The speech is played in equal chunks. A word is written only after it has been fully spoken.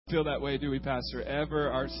feel that way, do we, Pastor? Ever.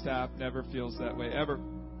 Our staff never feels that way, ever.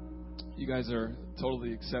 You guys are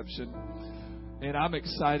totally exception. And I'm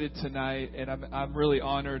excited tonight, and I'm really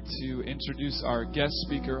honored to introduce our guest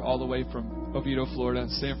speaker all the way from Oviedo, Florida,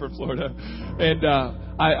 Sanford, Florida. And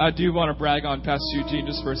I do want to brag on Pastor Eugene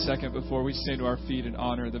just for a second before we stand to our feet and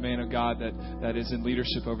honor the man of God that is in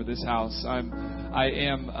leadership over this house.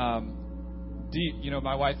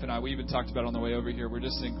 My wife and I, we even talked about it on the way over here. We're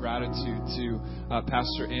just in gratitude to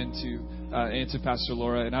Pastor and to Pastor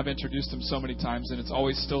Laura. And I've introduced them so many times, and it's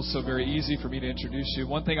always still so very easy for me to introduce you.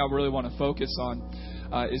 One thing I really want to focus on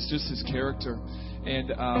is just his character and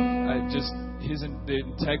the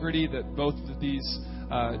integrity that both of these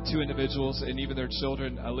two individuals and even their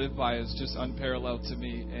children live by is just unparalleled to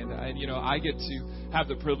me. And I get to have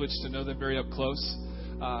the privilege to know them very up close.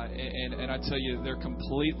 And I tell you, they're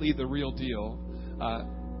completely the real deal.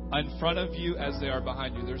 In front of you as they are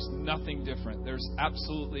behind you, there's nothing different. There's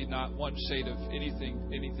absolutely not one shade of anything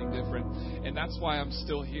different. And that's why I'm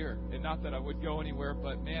still here. And not that I would go anywhere,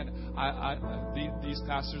 but man, these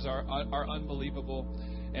pastors are unbelievable.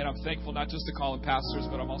 And I'm thankful not just to call them pastors,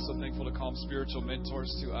 but I'm also thankful to call them spiritual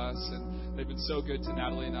mentors to us. And they've been so good to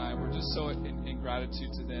Natalie and I. We're just so in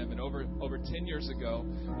gratitude to them. And over 10 years ago,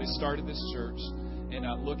 they started this church. And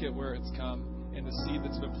look at where it's come and the seed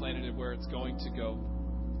that's been planted and where it's going to go.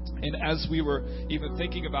 And as we were even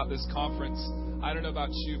thinking about this conference, I don't know about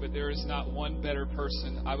you, but there is not one better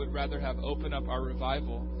person I would rather have open up our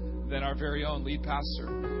revival than our very own lead pastor.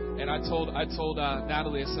 And I told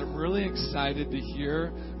Natalie, I said, I'm really excited to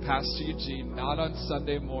hear Pastor Eugene, not on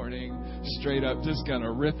Sunday morning, straight up just going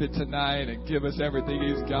to rip it tonight and give us everything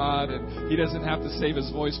he's got. And he doesn't have to save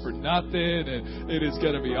his voice for nothing. And it is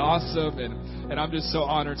going to be awesome. And I'm just so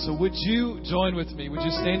honored. So would you join with me? Would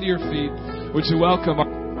you stand to your feet? Would you welcome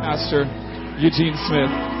our Pastor Eugene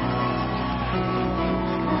Smith?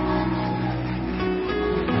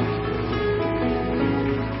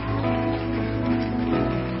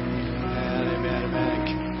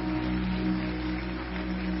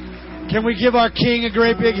 Can we give our King a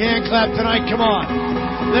great big hand clap tonight? Come on.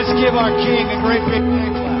 Let's give our King a great big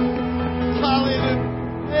hand clap. Hallelujah.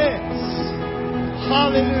 Yes.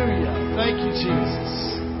 Hallelujah. Thank you,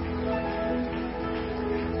 Jesus.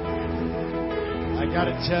 I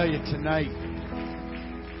got to tell you tonight,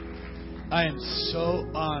 I am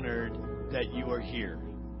so honored that you are here.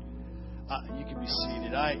 You can be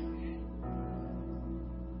seated.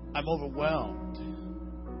 I'm overwhelmed.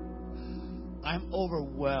 I'm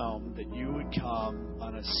overwhelmed that you would come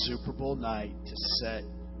on a Super Bowl night to sit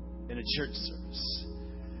in a church service.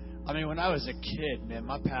 I mean, when I was a kid, man,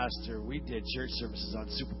 my pastor, we did church services on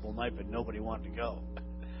Super Bowl night, but nobody wanted to go.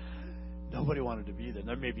 Nobody wanted to be there.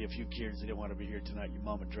 There may be a few kids that didn't want to be here tonight. Your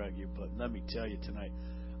mama drug you, but let me tell you tonight,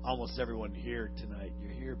 almost everyone here tonight,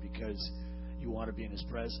 you're here because you want to be in His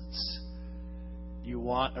presence. You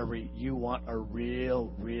want a real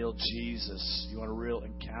Jesus. You want a real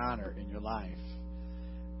encounter in your life.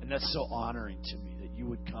 And that's so honoring to me that you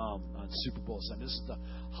would come on Super Bowl Sunday. This is the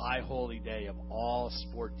high holy day of all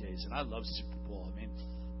sport days. And I love Super Bowl. I mean,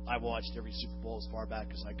 I've watched every Super Bowl as far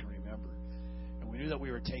back as I can remember. And we knew that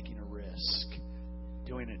we were taking a risk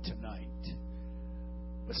doing it tonight.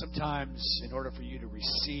 But sometimes in order for you to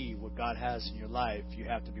receive what God has in your life, you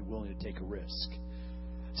have to be willing to take a risk.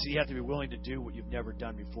 So you have to be willing to do what you've never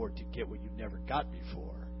done before to get what you've never got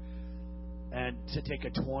before. And to take a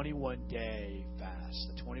 21-day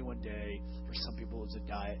fast. A 21-day, for some people, it's a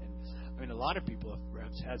diet. And I mean, a lot of people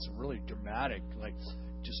have had some really dramatic,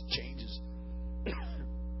 just changes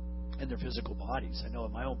in their physical bodies. I know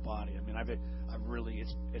in my own body. I mean,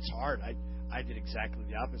 it's hard. I did exactly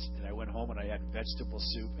the opposite today. I went home and I had vegetable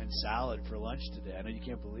soup and salad for lunch today. I know you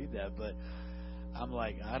can't believe that, but I'm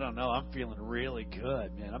like, I don't know. I'm feeling really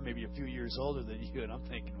good, man. I'm maybe a few years older than you, and I'm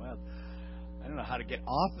thinking, well, I don't know how to get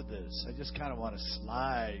off of this. I just kind of want to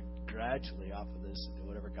slide gradually off of this into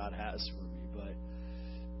whatever God has for me. But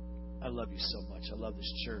I love you so much. I love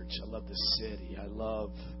this church. I love this city. I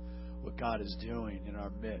love what God is doing in our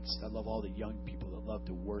midst. I love all the young people that love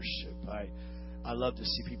to worship. I love to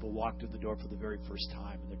see people walk through the door for the very first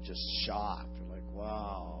time, and they're just shocked. They're like,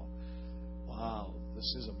 wow.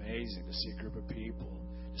 This is amazing to see a group of people,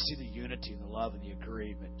 to see the unity and the love and the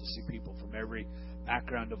agreement, to see people from every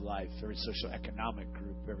background of life, every socioeconomic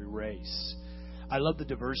group, every race. I love the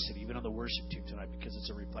diversity, even on the worship team tonight, because it's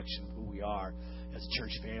a reflection of who we are as a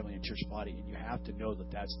church family and church body, and you have to know that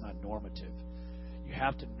that's not normative. You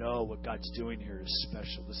have to know what God's doing here is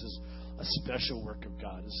special. This is a special work of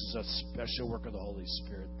God. This is a special work of the Holy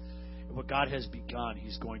Spirit. What God has begun,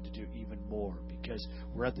 He's going to do even more, because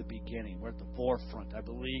we're at the beginning. We're at the forefront. I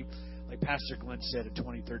believe, Like Pastor Glenn said in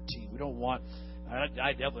 2013,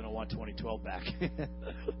 I definitely don't want 2012 back.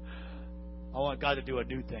 I want God to do a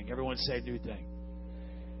new thing. Everyone say new thing.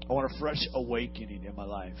 I want a fresh awakening in my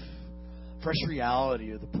life. Fresh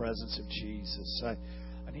reality of the presence of Jesus.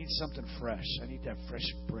 I need something fresh. I need that fresh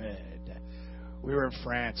bread. We were in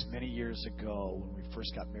France many years ago when we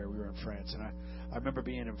first got married. We were in France, and I remember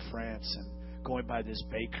being in France and going by this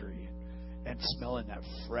bakery and smelling that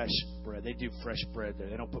fresh bread. They do fresh bread there.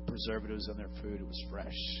 They don't put preservatives in their food. It was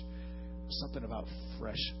fresh. Something about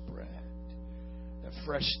fresh bread. That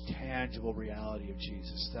fresh, tangible reality of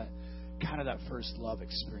Jesus. That first love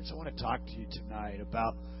experience. I want to talk to you tonight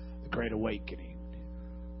about the Great Awakening.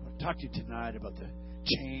 I want to talk to you tonight about the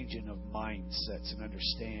changing of mindsets and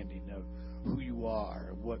understanding of who you are,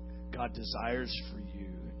 and what God desires for you,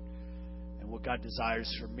 and what God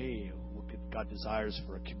desires for me, what God desires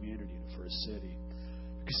for a community and for a city.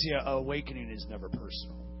 Because see, awakening is never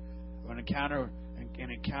personal. An encounter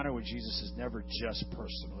with Jesus is never just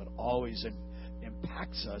personal. It always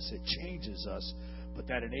impacts us. It changes us, but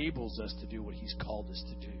that enables us to do what He's called us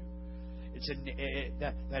to do.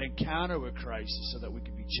 That encounter with Christ is so that we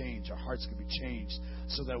can be changed. Our hearts can be changed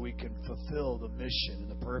so that we can fulfill the mission and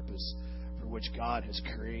the purpose for which God has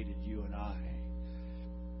created you and I.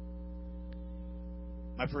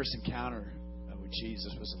 My first encounter with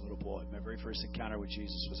Jesus was a little boy. My very first encounter with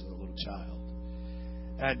Jesus was as a little child.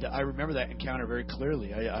 And I remember that encounter very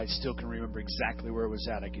clearly. I still can remember exactly where it was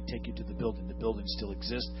at. I could take you to the building. The building still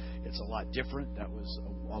exists. It's a lot different. That was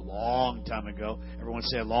a long time ago. Everyone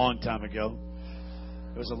say a long time ago.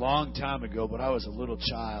 It was a long time ago, but I was a little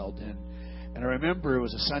child. And I remember it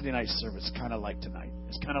was a Sunday night service, kind of like tonight.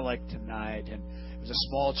 It's kind of like tonight. And it was a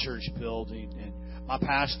small church building. And my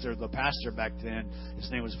pastor, the pastor back then,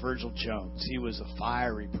 his name was Virgil Jones. He was a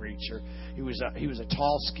fiery preacher. He was a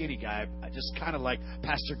tall, skinny guy, just kind of like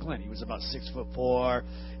Pastor Glenn. He was about 6'4",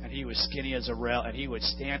 and he was skinny as a rail. And he would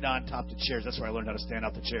stand on top of the chairs. That's where I learned how to stand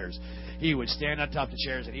off the chairs. He would stand on top of the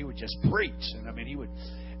chairs, and he would just preach. And I mean, he would.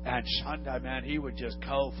 And Shanda, man, he would just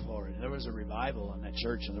go for it. There was a revival in that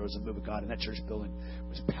church, and there was a move of God, and that church building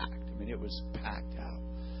was packed. I mean, it was packed out.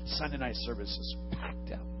 Sunday night services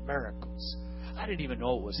packed out. Miracles. I didn't even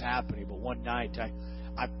know what was happening, but one night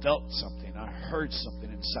I felt something. I heard something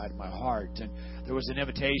inside of my heart, and there was an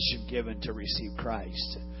invitation given to receive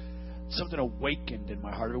Christ. Something awakened in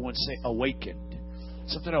my heart. Everyone say awakened.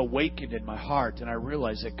 Something awakened in my heart, and I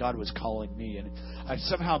realized that God was calling me, and I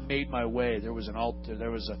somehow made my way. There was an altar. There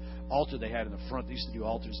was an altar they had in the front. They used to do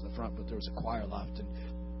altars in the front, but there was a choir loft, and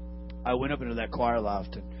I went up into that choir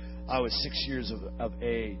loft, and I was 6 years of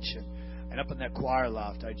age, and up in that choir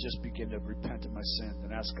loft, I just began to repent of my sins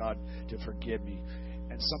and ask God to forgive me.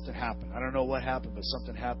 And something happened. I don't know what happened, but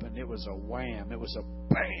something happened. It was a wham. It was a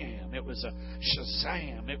bam. It was a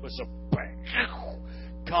shazam. It was a bam.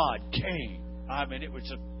 God came. I mean, it was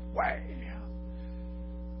just wham.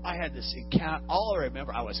 I had this encounter. All I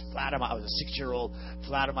remember, I was I was a 6-year-old,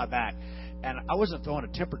 flat on my back. And I wasn't throwing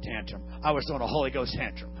a temper tantrum. I was throwing a Holy Ghost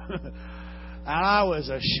tantrum. And I was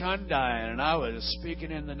a shundai, and I was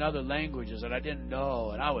speaking in another languages that I didn't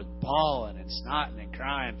know, and I was bawling and snotting and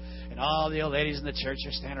crying, and all the old ladies in the church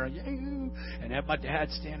are standing around, and have my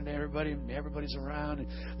dad standing there, everybody's around,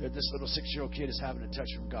 and this little 6-year-old kid is having a touch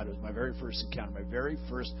from God. It was my very first encounter, my very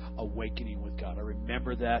first awakening with God. I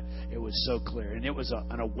remember that. It was so clear, and it was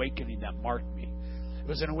an awakening that marked me. It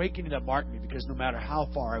was an awakening that marked me because no matter how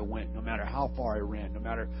far I went, no matter how far I ran, no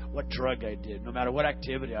matter what drug I did, no matter what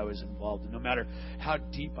activity I was involved in, no matter how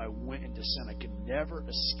deep I went into sin, I could never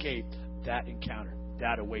escape that encounter,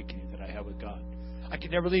 that awakening that I had with God. I could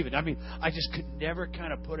never leave it. I mean, I just could never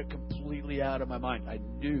kind of put it completely out of my mind. I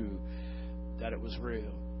knew that it was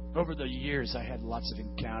real. Over the years, I had lots of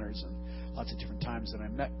encounters and lots of different times that I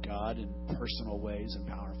met God in personal ways and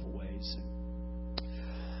powerful ways. And,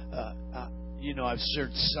 I've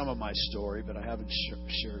shared some of my story, but I haven't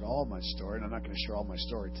shared all my story, and I'm not going to share all my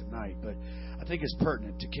story tonight. But I think it's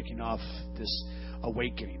pertinent to kicking off this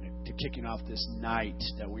awakening, to kicking off this night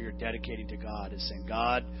that we are dedicating to God, is saying,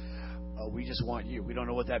 God, we just want you. We don't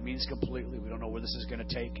know what that means completely. We don't know where this is going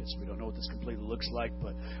to take us. We don't know what this completely looks like,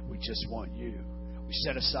 but we just want you. We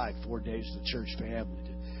set aside 4 days to the church family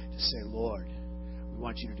to say, Lord, we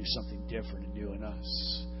want you to do something different and new in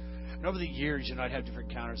us. And over the years, I'd have different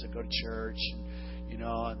encounters. I'd go to church, and,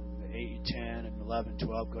 and 8, 10, and 11,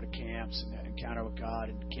 12, go to camps and encounter with God.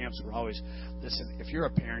 And camps were always, listen, if you're a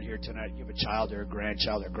parent here tonight, you have a child or a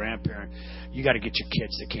grandchild or a grandparent, you got to get your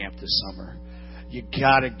kids to camp this summer. You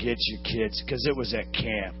got to get your kids, because it was at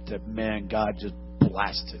camp that, man, God just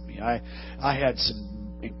blasted me. I had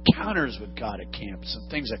some encounters with God at camp, some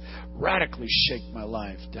things that radically shaped my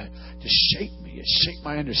life, that just shaped me. It shaped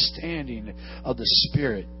my understanding of the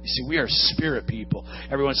Spirit. You see, we are spirit people.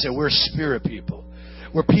 Everyone say we're spirit people.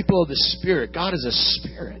 We're people of the Spirit. God is a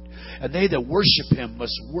spirit. And they that worship Him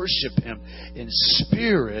must worship Him in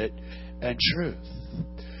spirit and truth.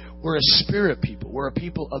 We're a spirit people. We're a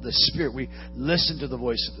people of the Spirit. We listen to the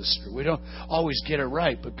voice of the Spirit. We don't always get it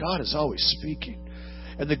right, but God is always speaking.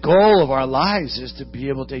 And the goal of our lives is to be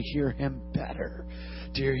able to hear Him better,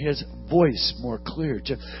 to hear His voice more clear,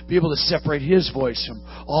 to be able to separate His voice from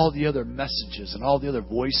all the other messages and all the other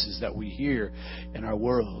voices that we hear in our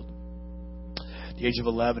world. At the age of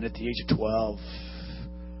 11, at the age of 12,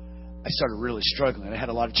 I started really struggling. I had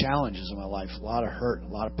a lot of challenges in my life, a lot of hurt, a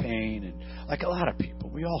lot of pain, and like a lot of people,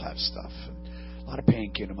 we all have stuff. And a lot of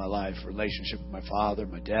pain came to my life, relationship with my father,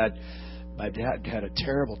 my dad. My dad had a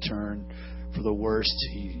terrible turn for the worst.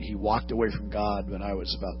 He walked away from God when I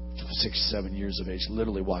was about 6, 7 years of age,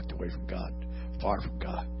 literally walked away from God, far from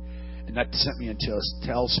God. And that sent me into a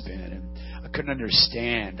tailspin, and I couldn't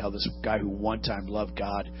understand how this guy who one time loved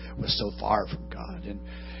God was so far from God.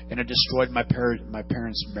 And it destroyed my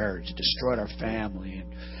parents' marriage. It destroyed our family.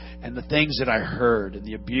 And the things that I heard and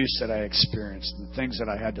the abuse that I experienced and the things that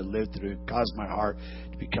I had to live through caused my heart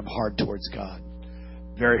to become hard towards God.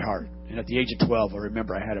 Very hard. And at the age of 12, I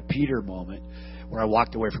remember I had a Peter moment where I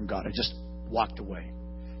walked away from God. I just walked away.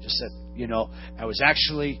 Just said, I was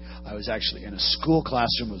actually in a school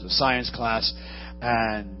classroom. It was a science class.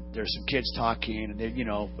 And there's some kids talking, and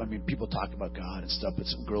they, people talked about God and stuff. But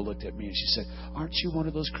some girl looked at me and she said, "Aren't you one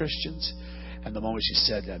of those Christians?" And the moment she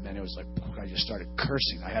said that, man, it was like I just started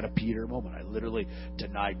cursing. I had a Peter moment. I literally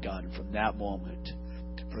denied God, and from that moment,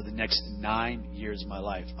 for the next 9 years of my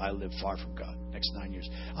life, I lived far from God. Next 9 years,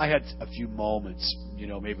 I had a few moments,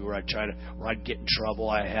 maybe where I'd get in trouble.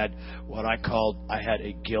 I had what I had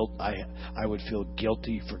a guilt. I would feel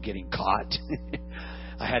guilty for getting caught.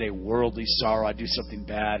 I had a worldly sorrow. I'd do something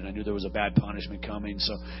bad, and I knew there was a bad punishment coming.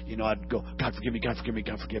 So, I'd go, "God forgive me, God forgive me,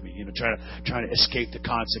 God forgive me." Trying to escape the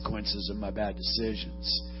consequences of my bad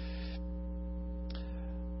decisions.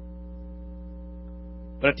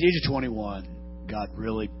 But at the age of 21, God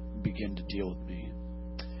really began to deal with me.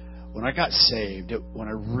 When I got saved, when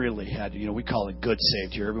I really had, we call it good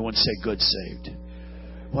saved here. Everyone say good saved.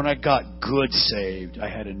 When I got good saved, I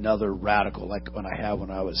had another radical, like when I had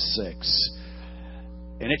when I was 6.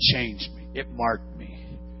 And it changed me. It marked me.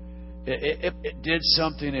 It did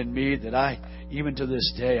something in me that even to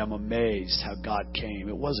this day, I'm amazed how God came.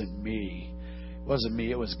 It wasn't me. It wasn't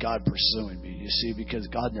me. It was God pursuing me. You see, because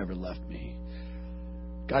God never left me.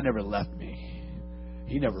 God never left me.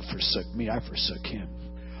 He never forsook me. I forsook Him.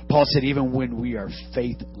 Paul said, even when we are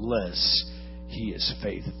faithless, He is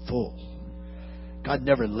faithful. God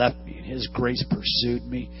never left me. His grace pursued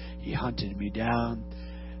me. He hunted me down.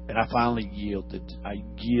 And I finally yielded. I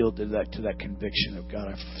yielded to that conviction of God.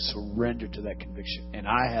 I surrendered to that conviction. And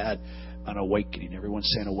I had an awakening. Everyone's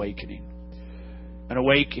saying awakening. An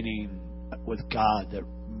awakening with God that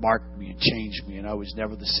marked me and changed me. And I was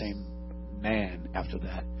never the same man after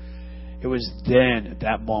that. It was then, at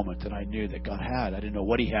that moment, that I knew that God had. I didn't know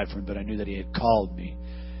what He had for me, but I knew that He had called me.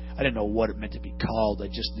 I didn't know what it meant to be called. I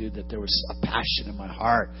just knew that there was a passion in my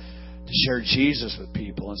heart to share Jesus with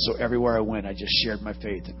people. And so everywhere I went, I just shared my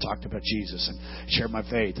faith and talked about Jesus and shared my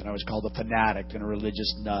faith. And I was called a fanatic and a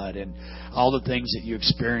religious nut and all the things that you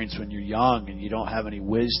experience when you're young and you don't have any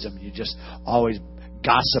wisdom. You just always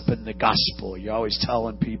gossiping the gospel. You're always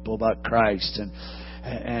telling people about Christ.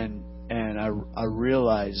 And I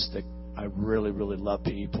realized that I really, really love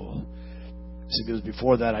people. See, because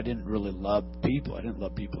before that, I didn't really love people. I didn't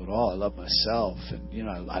love people at all. I loved myself. And,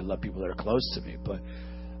 I love people that are close to me. But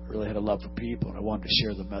I really had a love for people, and I wanted to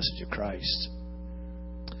share the message of Christ.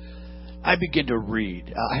 I began to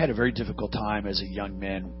read. I had a very difficult time as a young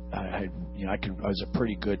man. I was a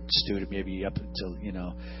pretty good student, maybe up until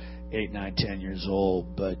 8, 9, 10 years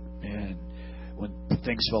old. But man, when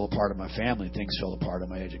things fell apart in my family, things fell apart in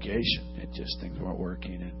my education. Things weren't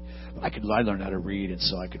working, and I learned how to read, and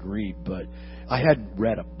so I could read. But I hadn't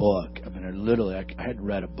read a book. I mean, I hadn't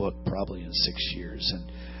read a book probably in 6 years,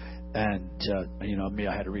 and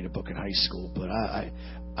I had to read a book in high school, but I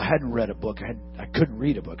hadn't read a book. I couldn't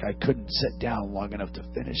read a book. I couldn't sit down long enough to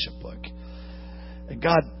finish a book. And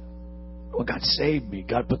when God saved me,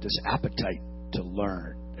 God put this appetite to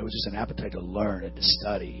learn. It was just an appetite to learn and to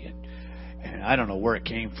study. And I don't know where it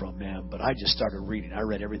came from, man, but I just started reading. I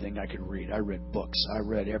read everything I could read. I read books. I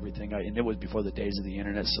read everything. And it was before the days of the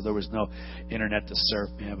internet, so there was no internet to surf,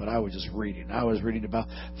 man, but I was just reading. I was reading about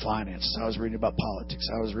finances. I was reading about politics.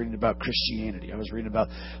 I was reading about Christianity. I was reading about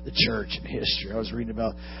the church and history. I was reading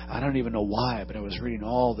about, I don't even know why, but I was reading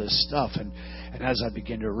all this stuff. And as I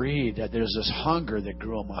began to read, that there's this hunger that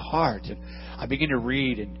grew in my heart. And I began to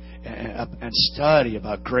read and study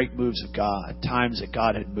about great moves of God, times that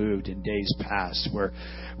God had moved in days past, where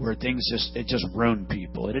things just ruined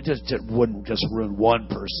people. And it wouldn't just ruin one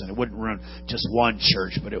person. It wouldn't ruin just one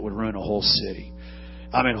church, but it would ruin a whole city.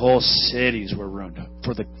 I mean, whole cities were ruined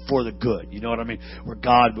for the good. You know what I mean? Where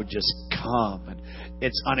God would just come, and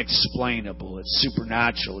it's unexplainable. It's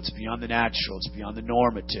supernatural. It's beyond the natural. It's beyond the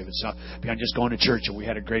normative. It's not beyond just going to church and we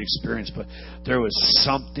had a great experience. But there was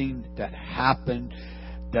something that happened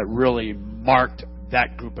that really marked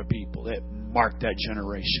that group of people. It marked that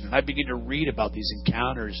generation. And I began to read about these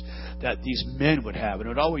encounters that these men would have. And it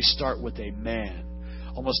would always start with a man.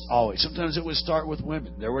 Almost always. Sometimes it would start with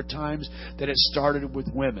women. There were times that it started with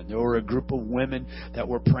women. There were a group of women that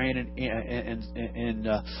were praying in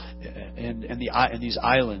these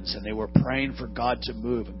islands, and they were praying for God to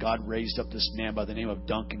move. And God raised up this man by the name of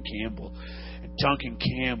Duncan Campbell. And Duncan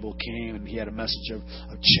Campbell came, and he had a message of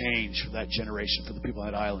change for that generation, for the people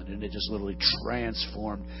on that island, and it just literally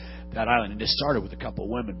transformed that island. And it started with a couple of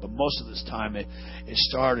women, but most of this time it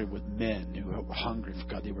started with men who were hungry for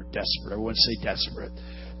God. They were desperate. I wouldn't say desperate.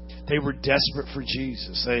 They were desperate for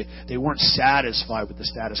Jesus. They weren't satisfied with the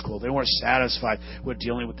status quo. They weren't satisfied with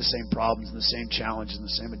dealing with the same problems and the same challenges and the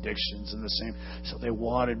same addictions and the same. So they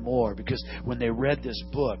wanted more, because when they read this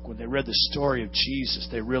book, when they read the story of Jesus,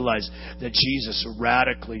 they realized that Jesus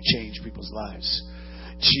radically changed people's lives.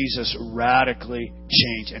 Jesus radically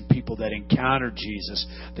changed, and people that encountered Jesus,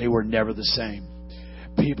 they were never the same.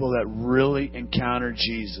 People that really encountered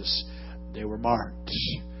Jesus, they were marked,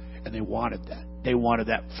 and they wanted that. They wanted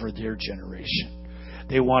that for their generation.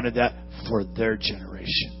 They wanted that for their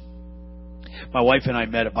generation. My wife and I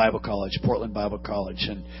met at Bible College, Portland Bible College,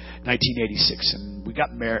 in 1986, and we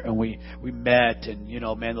got married, and we met, and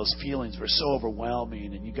man, those feelings were so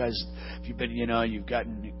overwhelming. And you guys, if you've been, you've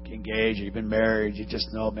gotten engaged, or you've been married, you just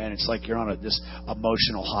know, man, it's like you're on this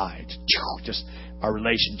emotional high. Just our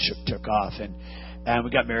relationship took off, and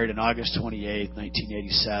we got married on August 28th,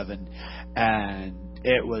 1987, and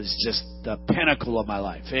it was just the pinnacle of my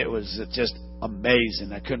life. It was just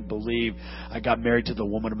amazing. I couldn't believe I got married to the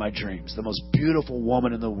woman of my dreams, the most beautiful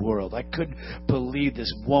woman in the world. I couldn't believe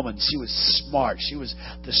this woman. She was smart. She was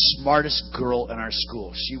the smartest girl in our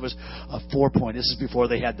school. She was a 4.0. This is before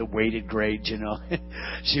they had the weighted grades,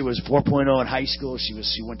 She was 4.0 in high school. She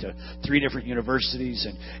went to 3 different universities,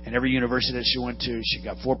 and every university that she went to, she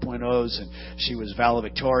got 4.0s, and she was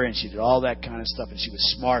valedictorian. She did all that kind of stuff, and she was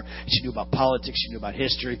smart. She knew about politics. She knew about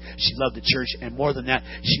history. She loved the church, and more than that,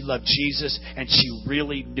 she loved Jesus. And she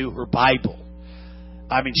really knew her Bible.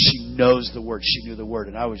 I mean, she knows the Word. She knew the Word.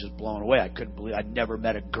 And I was just blown away. I couldn't believe I'd never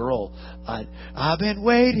met a girl. I've been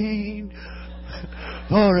waiting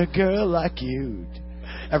for a girl like you.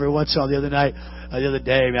 Every once in a while, the other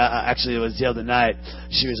day, actually it was the other night,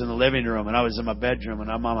 she was in the living room and I was in my bedroom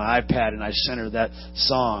and I'm on my iPad and I sent her that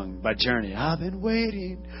song by Journey. I've been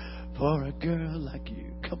waiting for a girl like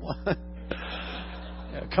you. Come on.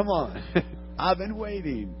 Yeah, come on. I've been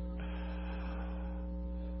waiting.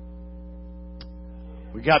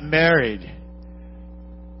 We got married,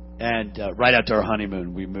 and right after our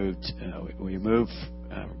honeymoon, we moved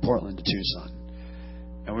from Portland to Tucson,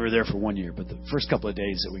 and we were there for 1 year. But the first couple of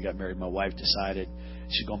days that we got married, my wife decided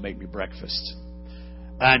she's going to make me breakfast,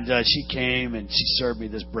 and she came and she served me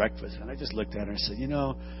this breakfast, and I just looked at her and said,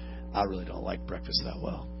 I really don't like breakfast that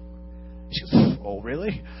well. She goes, oh,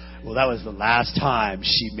 really? Well, that was the last time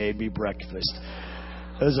she made me breakfast.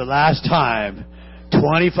 It was the last time.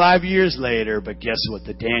 25 years later, but guess what?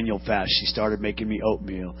 The Daniel fast, she started making me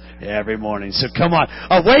oatmeal every morning. So come on.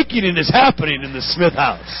 Awakening is happening in the Smith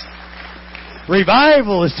house.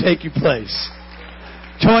 Revival is taking place.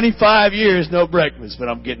 25 years, no breakfast, but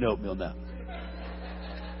I'm getting oatmeal now.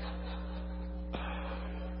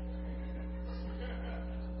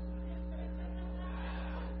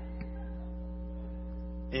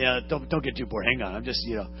 Don't get too bored. Hang on. I'm just,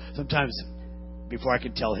 sometimes before I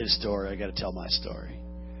can tell his story, I got to tell my story.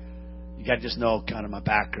 You got to just know kind of my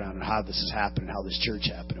background and how this has happened, and how this church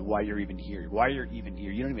happened, and why you're even here. Why you're even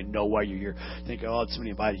here. You don't even know why you're here. Think, oh, it's somebody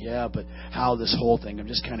invited. Yeah, but how this whole thing. I'm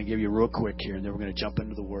just kind of give you real quick here, and then we're going to jump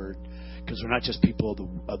into the Word, because we're not just people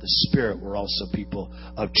of the Spirit. We're also people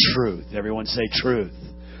of truth. Everyone say truth.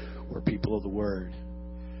 We're people of the Word.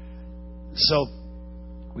 So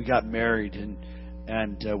we got married, and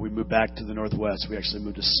we moved back to the Northwest. We actually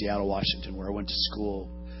moved to Seattle, Washington, where I went to school.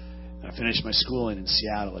 I finished my schooling in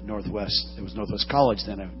Seattle at Northwest. It was Northwest College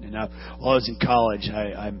then. And while I was in college,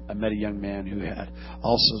 I met a young man who had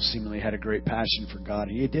also seemingly had a great passion for God.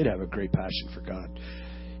 He did have a great passion for God.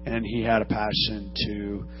 And he had a passion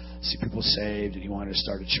to see people saved, and he wanted to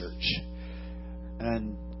start a church.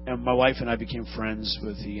 And my wife and I became friends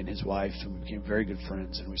with he and his wife, and we became very good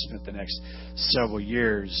friends. And we spent the next several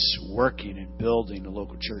years working and building a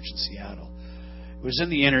local church in Seattle. It was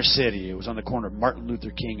in the inner city. It was on the corner of Martin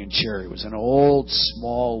Luther King and Cherry. It was an old,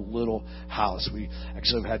 small, little house. We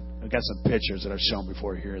actually I've got some pictures that I've shown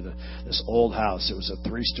before here. This old house. It was a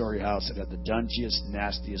 3-story house. It had the dungiest,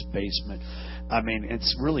 nastiest basement. I mean,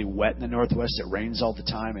 it's really wet in the Northwest. It rains all the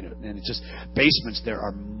time, and it's just basements there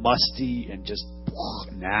are musty and just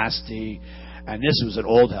nasty. And this was an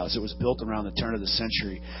old house. It was built around the turn of the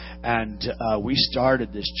century, and we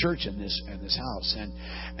started this church in this house.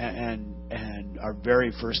 And our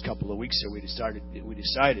very first couple of weeks there, we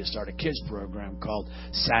decided to start a kids program called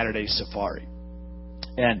Saturday Safari.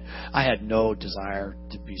 And I had no desire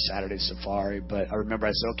to be Saturday Safari, but I remember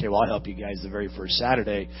I said, okay, well, I'll help you guys the very first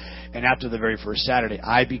Saturday. And after the very first Saturday,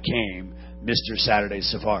 I became Mr. Saturday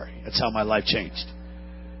Safari. That's how my life changed.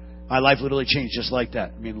 My life literally changed just like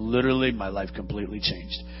that. I mean, literally, my life completely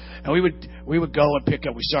changed. And we would go and pick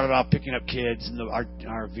up. We started off picking up kids in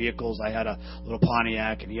our vehicles. I had a little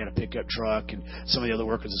Pontiac, and he had a pickup truck. And some of the other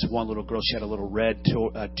workers, this one little girl, she had a little red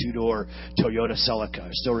 2-door Toyota Celica. I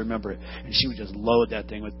still remember it. And she would just load that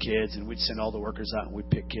thing with kids, and we'd send all the workers out, and we'd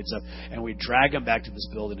pick kids up, and we'd drag them back to this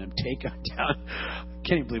building and take them down. I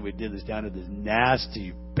can't even believe we did this, down to this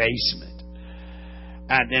nasty basement.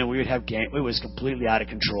 And then we would have game. It was completely out of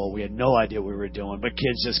control. We had no idea what we were doing. But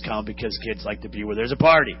kids just come because kids like to be where there's a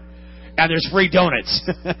party. And there's free donuts.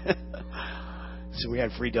 So we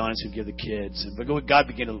had free donuts we'd give the kids. But God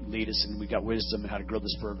began to lead us, and we got wisdom on how to grow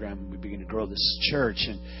this program. And we began to grow this church.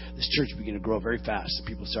 And this church began to grow very fast. And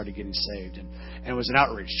people started getting saved. And it was an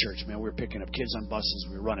outreach church, man. We were picking up kids on buses.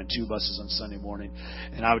 We were running 2 buses on Sunday morning.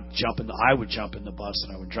 And I would jump in the bus,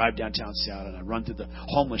 and I would drive downtown Seattle, and I'd run through the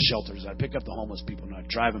homeless shelters. I'd pick up the homeless people, and I'd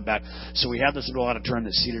drive them back. So we had this little auditorium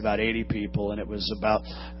that seated about 80 people, and it was about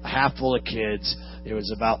half full of kids. It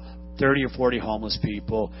was about 30 or 40 homeless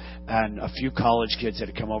people, and a few college kids that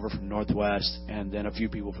had come over from Northwest, and then a few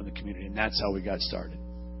people from the community, and that's how we got started.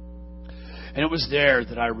 And it was there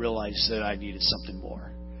that I realized that I needed something more.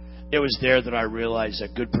 It was there that I realized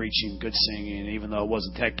that good preaching, good singing, even though it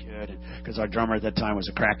wasn't that good, because our drummer at that time was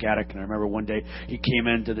a crack addict, and I remember one day he came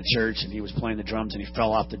into the church and he was playing the drums, and he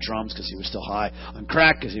fell off the drums because he was still high on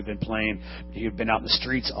crack, because he had been out in the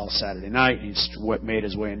streets all Saturday night, and he made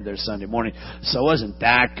his way into there Sunday morning. So it wasn't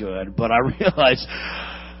that good, but I realized,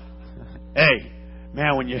 hey,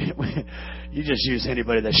 man, when you just use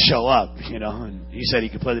anybody that show up, and he said he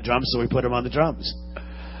could play the drums, so we put him on the drums.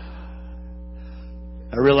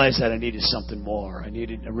 I realized that I needed something more. I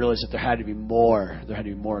realized that there had to be more. There had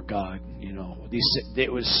to be more God.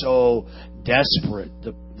 It was so desperate.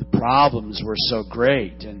 The problems were so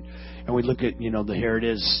great, and we look at here it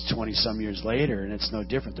is 20-some years later, and it's no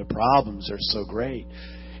different. The problems are so great,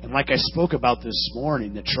 and like I spoke about this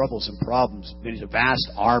morning, the troubles and problems, the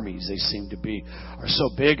vast armies they seem to be, are so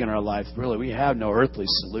big in our life. Really, we have no earthly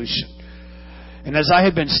solution. And as I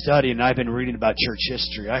had been studying, and I've been reading about church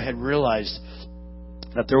history, I had realized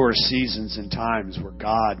that there were seasons and times where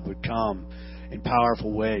God would come in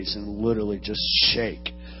powerful ways and literally just shake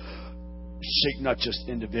not just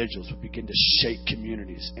individuals, but begin to shake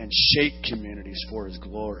communities and shape communities for His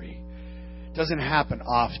glory. It doesn't happen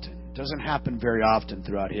often. It doesn't happen very often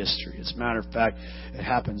throughout history. As a matter of fact, it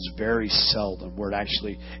happens very seldom where it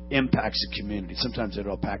actually impacts a community. Sometimes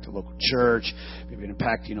it'll impact a local church, maybe it'll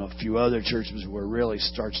impact a few other churches where it really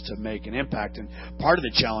starts to make an impact. And part of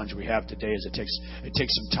the challenge we have today is it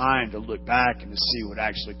takes some time to look back and to see what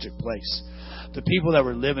actually took place. The people that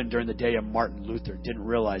were living during the day of Martin Luther didn't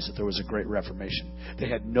realize that there was a great Reformation. They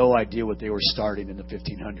had no idea what they were starting in the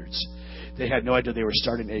 1500s. They had no idea they were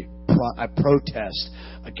starting a protest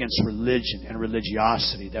against religion and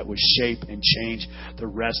religiosity that would shape and change the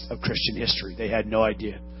rest of Christian history. They had no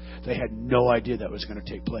idea. They had no idea that was going to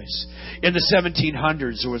take place. In the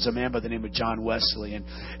 1700s, there was a man by the name of John Wesley,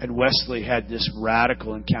 and Wesley had this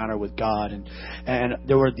radical encounter with God, and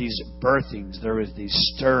there were these birthings, there was these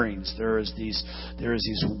stirrings, there was these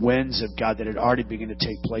winds of God that had already begun to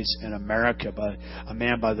take place in America by a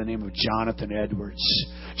man by the name of Jonathan Edwards.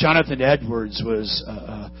 Jonathan Edwards was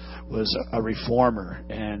a reformer,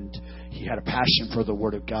 and he had a passion for the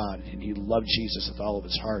Word of God, and he loved Jesus with all of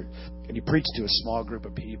his heart. And he preached to a small group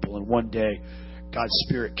of people, and one day God's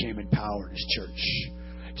Spirit came in power in His church.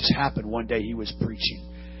 It just happened one day. He was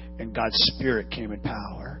preaching, and God's Spirit came in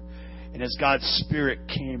power. And as God's Spirit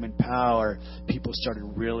came in power, people started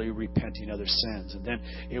really repenting of their sins. And then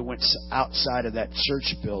it went outside of that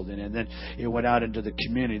church building, and then it went out into the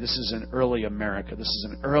community. This is an early America. This is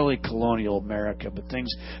an early colonial America, but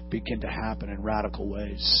things begin to happen in radical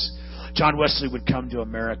ways. John Wesley would come to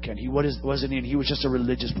America, and he was just a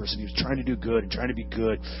religious person. He was trying to do good and trying to be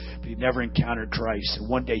good, but he never encountered Christ. And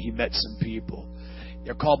one day he met some people.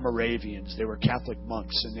 They're called Moravians. They were Catholic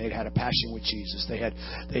monks, and they had a passion with Jesus. They had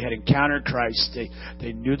encountered Christ.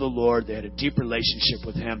 They knew the Lord. They had a deep relationship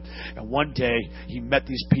with Him. And one day he met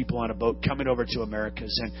these people on a boat coming over to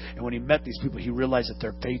Americas. And when he met these people, he realized that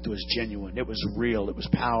their faith was genuine. It was real. It was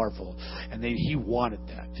powerful. And he wanted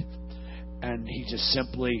that. And he just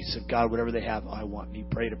simply said, God, whatever they have, I want. And he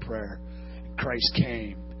prayed a prayer. And Christ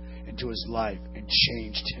came into his life and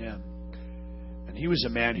changed him. And he was a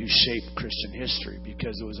man who shaped Christian history,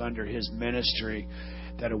 because it was under his ministry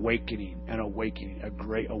that a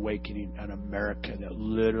great awakening in America that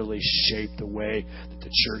literally shaped the way that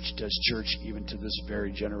the church does church even to this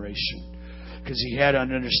very generation. Because he had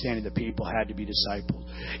an understanding that people had to be discipled.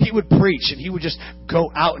 He would preach, and he would just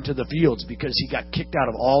go out into the fields, because he got kicked out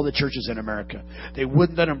of all the churches in America. They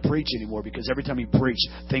wouldn't let him preach anymore, because every time he preached,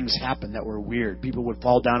 things happened that were weird. People would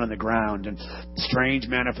fall down on the ground, and strange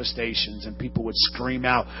manifestations, and people would scream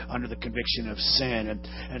out under the conviction of sin.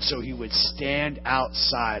 And so he would stand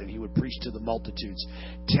outside, and he would preach to the multitudes.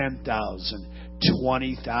 10,000,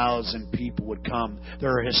 20,000 people would come.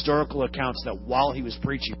 There are historical accounts that while he was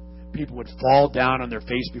preaching, people would fall down on their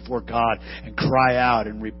face before God and cry out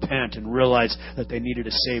and repent and realize that they needed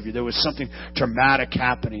a Savior. There was something dramatic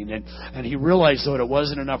happening. And he realized, though, it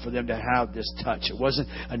wasn't enough for them to have this touch. It wasn't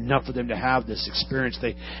enough for them to have this experience.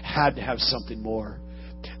 They had to have something more.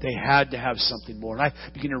 They had to have something more. And I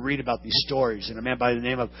began to read about these stories. And a man by the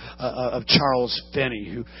name of Charles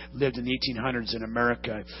Finney, who lived in the 1800s in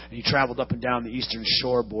America, and he traveled up and down the Eastern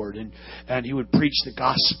Shoreboard, and he would preach the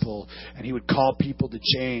gospel, and he would call people to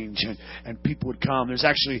change, and people would come. There's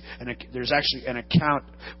actually an account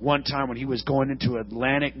one time when he was going into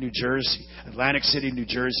Atlantic City, New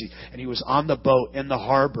Jersey, and he was on the boat in the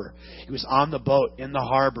harbor. He was on the boat in the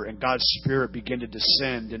harbor, and God's Spirit began to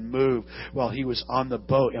descend and move while he was on the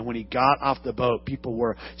boat. And when he got off the boat, people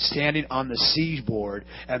were standing on the seaboard,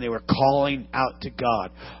 and they were calling out to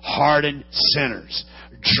God. Hardened sinners,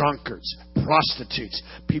 drunkards, prostitutes,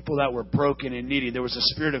 people that were broken and needy. There was a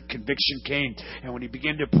spirit of conviction came, and when he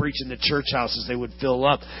began to preach in the church houses, they would fill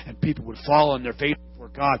up, and people would fall on their face before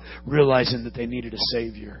God, realizing that they needed a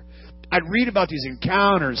Savior. I'd read about these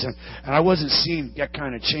encounters, and I wasn't seeing that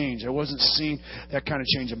kind of change. I wasn't seeing that kind of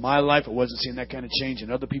change in my life. I wasn't seeing that kind of change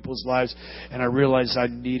in other people's lives, and I realized I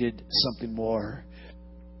needed something more.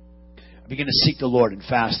 I began to seek the Lord in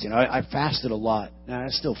fasting. I fasted a lot. Now, I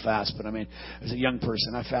still fast, but as a young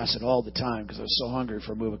person, I fasted all the time because I was so hungry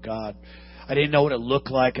for a move of God. I didn't know what it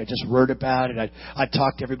looked like. I just heard about it. I'd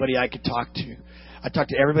talk to everybody I could talk to. I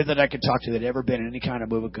talked to everybody that I could talk to that had ever been in any kind of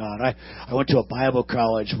move of God. I went to a Bible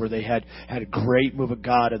college where they had a great move of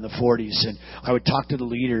God in the 40s, and I would talk to the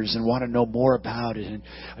leaders and want to know more about it, and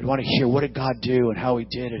I'd want to hear what did God do and how He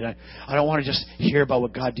did it. I don't want to just hear about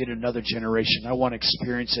what God did in another generation. I want to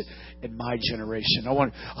experience it in my generation. I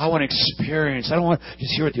want to experience. I don't want to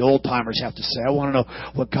just hear what the old timers have to say. I want to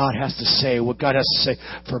know what God has to say, what God has to say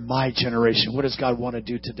for my generation. What does God want to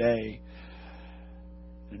do today?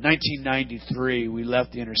 In 1993, we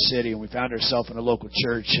left the inner city and we found ourselves in a local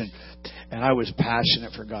church, and I was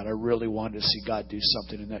passionate for God. I really wanted to see God do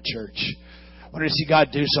something in that church. I wanted to see God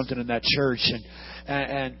do something in that church,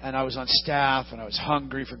 and I was on staff, and I was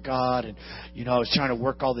hungry for God, and I was trying to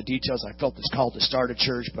work all the details. I felt this call to start a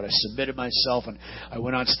church, but I submitted myself, and I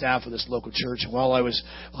went on staff with this local church. And while I was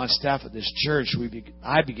on staff at this church,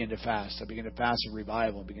 I began to fast. I began to fast for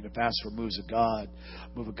revival. I began to fast for moves of God,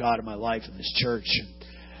 move of God in my life in this church.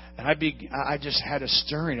 And I just had a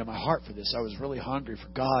stirring in my heart for this. I was really hungry for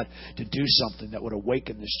God to do something that would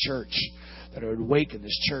awaken this church, that it would awaken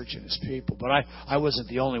this church and His people. But I wasn't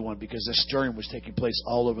the only one, because this stirring was taking place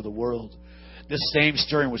all over the world. This same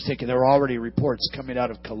stirring was taken. There were already reports coming out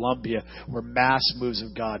of Colombia where mass moves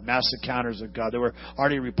of God, mass encounters of God. There were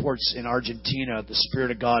already reports in Argentina of the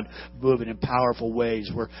Spirit of God moving in powerful ways,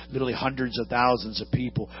 where literally hundreds of thousands of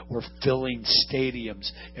people were filling stadiums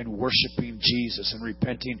and worshiping Jesus and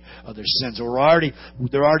repenting of their sins. There were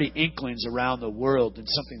already inklings around the world, and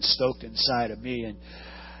something stoked inside of me.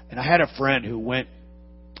 And I had a friend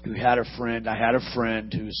I had a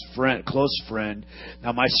friend whose close friend.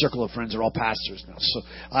 Now, my circle of friends are all pastors now. So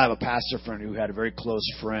I have a pastor friend who had a very close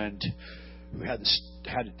friend who had this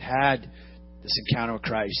encounter with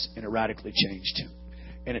Christ, and it radically changed him.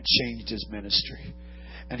 And it changed his ministry.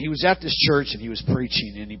 And he was at this church and he was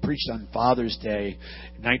preaching, and he preached on Father's Day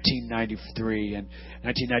in 1993 and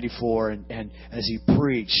 1994. And as he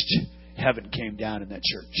preached, heaven came down in that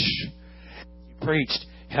church. He preached,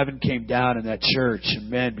 heaven came down in that church, and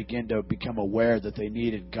men began to become aware that they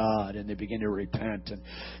needed God, and they began to repent. And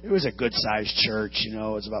it was a good-sized church, it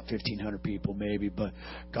was about 1,500 people maybe, but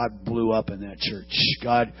God blew up in that church.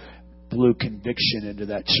 God blew conviction into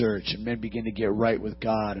that church, and men began to get right with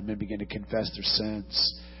God, and men began to confess their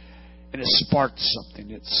sins. And it sparked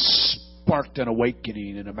something. It sparked an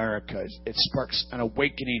awakening in America. It sparks an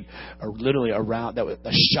awakening literally around that,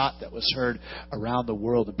 a shot that was heard around the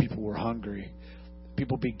world, and people were hungry.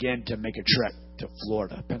 People began to make a trek to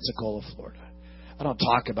Florida, Pensacola, Florida. I don't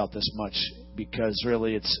talk about this much because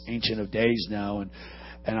really it's ancient of days now,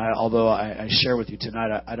 although I share with you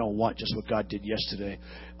tonight, I don't want just what God did yesterday.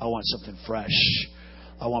 I want something fresh.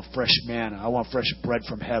 I want fresh manna. I want fresh bread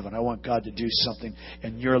from heaven. I want God to do something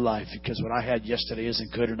in your life, because what I had yesterday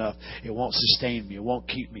isn't good enough. It won't sustain me. It won't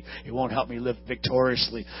keep me. It won't help me live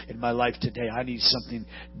victoriously in my life today. I need something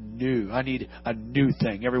new. I need a new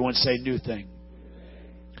thing. Everyone say new thing.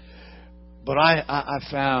 But I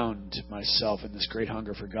found myself in this great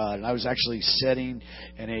hunger for God. And I was actually sitting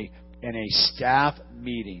in a staff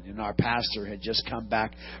meeting, and our pastor had just come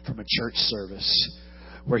back from a church service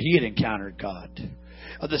where he had encountered God.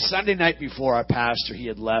 The Sunday night before, our pastor, he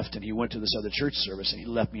had left, and he went to this other church service, and he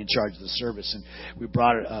left me in charge of the service. And we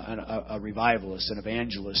brought a revivalist, an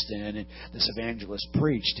evangelist in, and this evangelist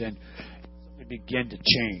preached, and something began to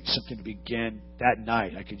change. Something began that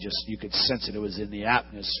night. You could sense it. It was in the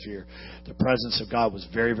atmosphere. The presence of God was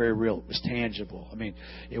very, very real. It was tangible. I mean,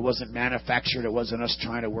 it wasn't manufactured. It wasn't us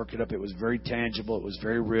trying to work it up. It was very tangible. It was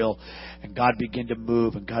very real. And God began to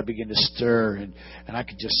move, and God began to stir, and I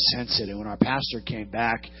could just sense it. And when our pastor came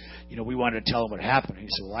back, we wanted to tell him what happened. He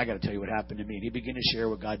said, well, I got to tell you what happened to me. And he began to share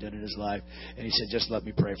what God did in his life. And he said, just let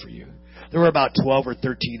me pray for you. There were about 12 or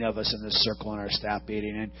 13 of us in this circle in our staff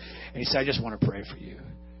meeting. And he said, I just want to pray for you.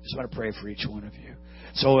 Just want to pray for each one of you.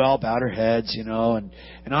 So we all bowed our heads, and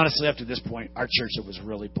honestly, up to this point, our church, it was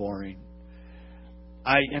really boring.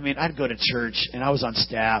 I'd go to church, and I was on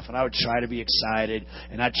staff, and I would try to be excited,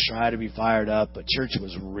 and I'd try to be fired up, but church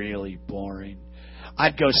was really boring.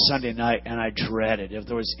 I'd go Sunday night, and I dreaded if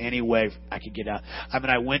there was any way I could get out.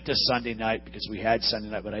 I went to Sunday night because we had Sunday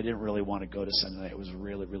night, but I didn't really want to go to Sunday night. It was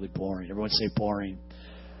really, really boring. Everyone say boring.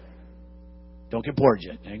 Don't get bored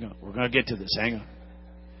yet. Hang on. We're going to get to this. Hang on.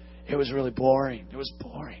 It was really boring. It was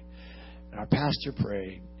boring. And our pastor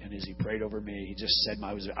prayed, and as he prayed over me, he just said,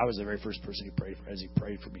 I was the very first person he prayed for. As he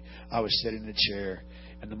prayed for me, I was sitting in a chair,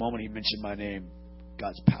 and the moment he mentioned my name,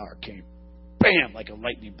 God's power came, bam, like a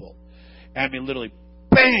lightning bolt. And literally,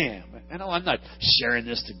 bam. And I'm not sharing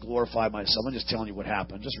this to glorify myself. I'm just telling you what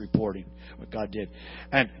happened. I'm just reporting what God did.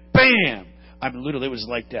 And bam, literally, it was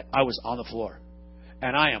like that. I was on the floor,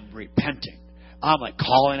 and I am repenting. I'm like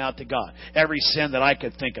calling out to God. Every sin that I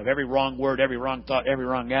could think of, every wrong word, every wrong thought, every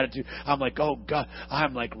wrong attitude. I'm like, oh God,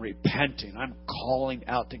 I'm like repenting. I'm calling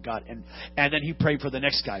out to God. And then he prayed for the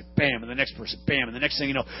next guy. Bam. And the next person. Bam. And the next thing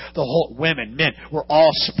you know, the whole women, men were all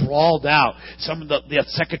sprawled out. Some of the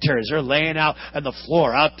secretaries, they're laying out on the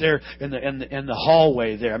floor out there in the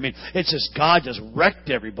hallway there. It's just God just wrecked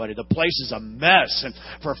everybody. The place is a mess. And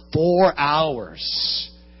for 4 hours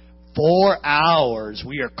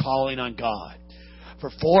we are calling on God. For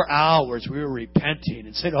 4 hours, we were repenting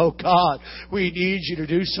and said, oh, God, we need you to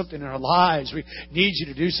do something in our lives. We need you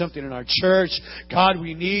to do something in our church. God,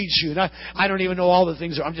 we need you. And I don't even know all the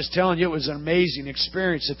things. I'm just telling you, it was an amazing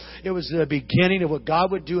experience. It was the beginning of what God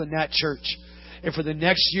would do in that church. And for the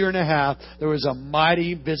next year and a half, there was a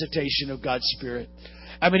mighty visitation of God's Spirit.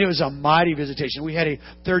 It was a mighty visitation. We had a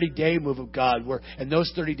 30-day move of God where in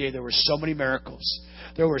those 30 days, there were so many miracles.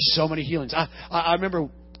 There were so many healings. I remember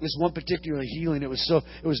this one particular healing. It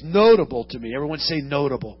was notable to me. Everyone say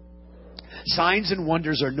notable. Signs and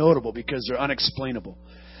wonders are notable because they're unexplainable.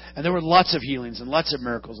 And there were lots of healings and lots of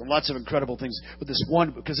miracles and lots of incredible things. But this one,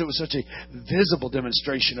 because it was such a visible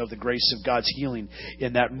demonstration of the grace of God's healing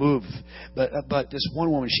in that move. But this one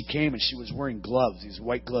woman, she came and she was wearing gloves, these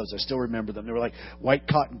white gloves. I still remember them. They were like white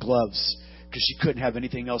cotton gloves because she couldn't have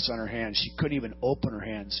anything else on her hands. She couldn't even open her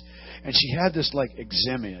hands. And she had this like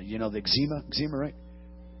eczema, the eczema, right?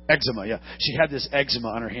 Eczema, yeah. She had this eczema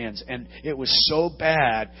on her hands, and it was so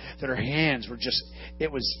bad that her hands were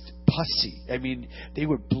it was pussy. They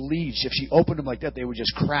would bleed. If she opened them like that, they would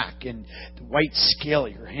just crack, and white,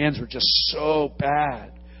 scaly. Her hands were just so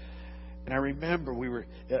bad. And I remember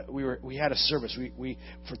we had a service. We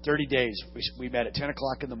for 30 days we met at 10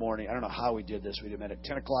 o'clock in the morning. I don't know how we did this. We met at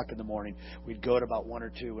 10 o'clock in the morning. We'd go at about 1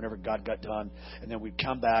 or 2 whenever God got done, and then we'd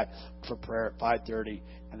come back for prayer at 5:30,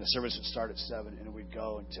 and the service would start at 7, and we'd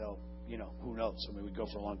go until who knows? I mean, we'd go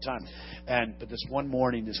for a long time. But this one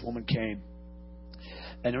morning, this woman came.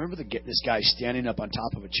 And I remember this guy standing up on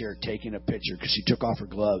top of a chair taking a picture because she took off her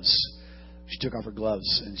gloves. She took off her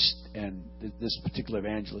gloves, and this particular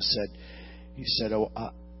evangelist said, he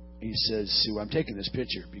says, Sue, I'm taking this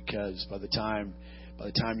picture because by the time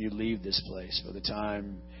you leave this place, by the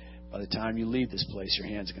time you leave this place, your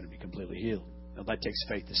hands are going to be completely healed. Now that takes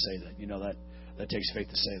faith to say that. That takes faith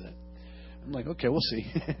to say that. I'm like, okay, we'll see.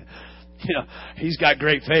 He's got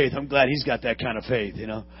great faith. I'm glad he's got that kind of faith.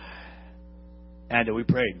 And we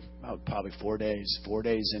prayed probably 4 days. 4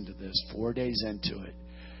 days into this, 4 days into it.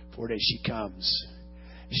 4 days she comes.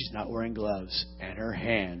 She's not wearing gloves, and her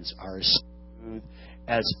hands are as smooth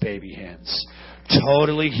as baby hands.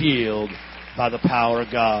 Totally healed by the power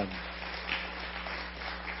of God.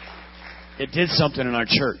 It did something in our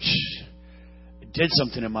church. It did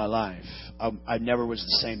something in my life. I never was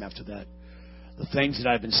the same after that. The things that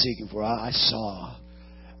I've been seeking for, I saw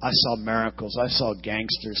miracles. I saw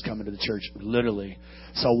gangsters come into the church, literally.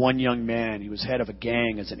 I saw one young man. He was head of a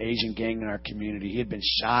gang. It's an Asian gang in our community. He had been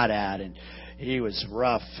shot at, and he was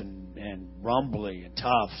rough and rumbly and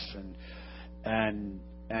tough, and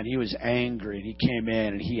he was angry. And he came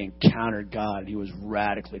in, and he encountered God, and he was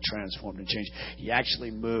radically transformed and changed. He actually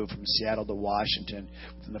moved from Seattle to Washington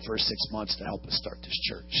within the first 6 months to help us start this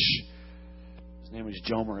church. His name was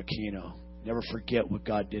Jomer Aquino. Never forget what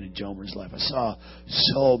God did in Jomer's life. I saw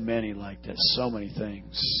so many like this, so many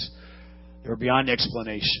things. They were beyond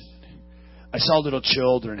explanation. I saw little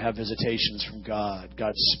children have visitations from God,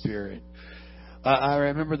 God's Spirit. I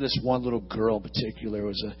remember this one little girl in particular.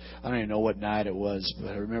 I don't even know what night it was, but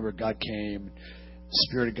I remember God came. The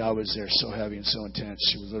Spirit of God was there so heavy and so intense.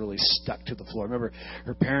 She was literally stuck to the floor. I remember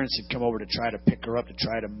her parents had come over to try to pick her up, to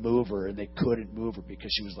try to move her, and they couldn't move her because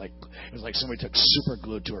she was it was like somebody took super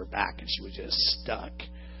glue to her back and she was just stuck.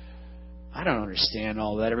 I don't understand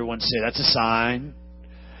all that. Everyone say, that's a sign.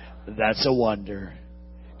 That's a wonder.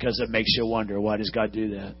 Because it makes you wonder, why does God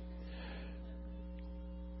do that?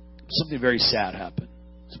 Something very sad happened.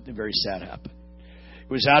 Something very sad happened.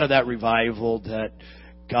 It was out of that revival that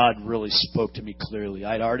God really spoke to me clearly.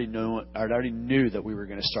 I already knew that we were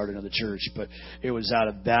going to start another church, but it was out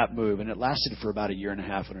of that move, and it lasted for about 1.5 years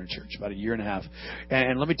in our church, about 1.5 years.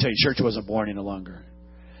 And let me tell you, church wasn't born any longer.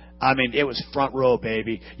 I mean, it was front row,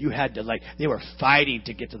 baby. You had to they were fighting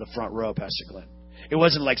to get to the front row, Pastor Glenn. It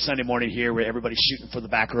wasn't like Sunday morning here where everybody's shooting for the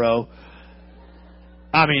back row.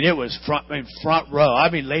 I mean, it was front row. I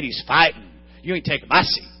mean, ladies fighting. You ain't taking my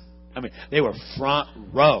seat. I mean, they were front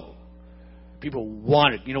row. People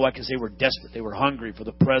wanted, you know why? Because they were desperate. They were hungry for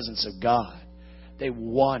the presence of God. They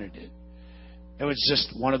wanted it. It was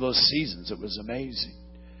just one of those seasons. It was amazing.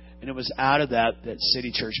 And it was out of that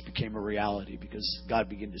City Church became a reality because God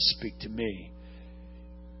began to speak to me.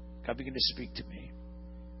 God began to speak to me.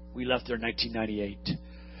 We left there in 1998.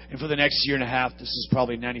 And for the next 1.5 years, this is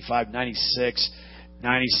probably 95, 96,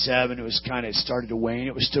 97, it started to wane.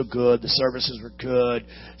 It was still good. The services were good.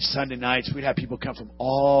 Sunday nights, we'd have people come from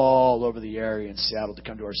all over the area in Seattle to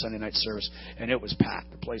come to our Sunday night service, and it was packed.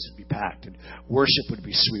 The place would be packed, and worship would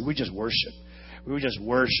be sweet. We just worship. We would just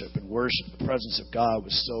worship and worship. The presence of God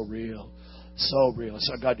was so real, so real. I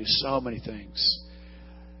saw God do so many things.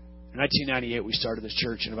 In 1998, we started this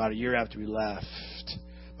church, and about 1 year after we left,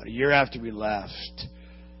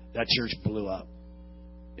 that church blew up.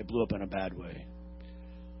 It blew up in a bad way.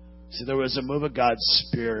 See, there was a move of God's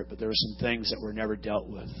Spirit, but there were some things that were never dealt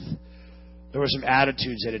with. There were some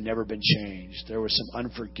attitudes that had never been changed. There was some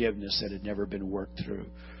unforgiveness that had never been worked through.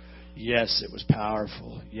 Yes, it was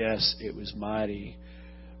powerful. Yes, it was mighty,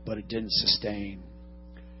 but it didn't sustain.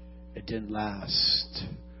 It didn't last.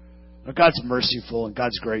 Now, God's merciful and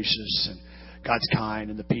God's gracious and God's kind,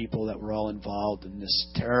 and the people that were all involved in this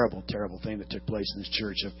terrible, terrible thing that took place in this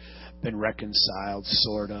church have been reconciled,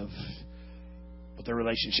 sort of. But their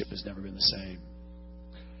relationship has never been the same.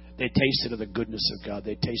 They tasted of the goodness of God.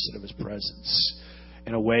 They tasted of His presence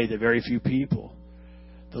in a way that very few people,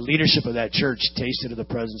 the leadership of that church, tasted of the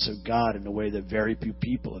presence of God in a way that very few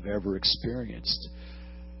people have ever experienced.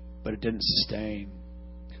 But it didn't sustain.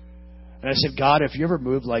 And I said, God, if you ever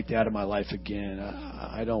move like that in my life again,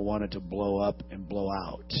 I don't want it to blow up and blow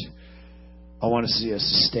out. I want to see a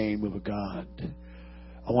sustained move of God.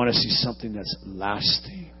 I want to see something that's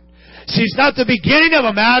lasting. See, it's not the beginning of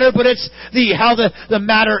a matter, but it's how the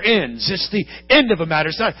matter ends. It's the end of a matter.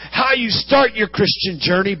 It's not how you start your Christian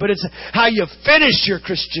journey, but it's how you finish your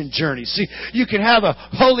Christian journey. See, you can have a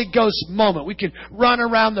Holy Ghost moment. We can run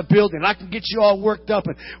around the building. I can get you all worked up,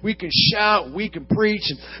 and we can shout, we can preach,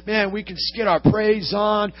 and man, we can get our praise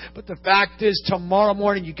on. But the fact is, tomorrow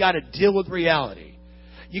morning you got to deal with reality.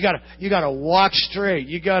 You gotta walk straight.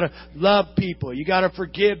 You gotta love people. You gotta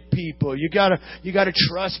forgive people. You gotta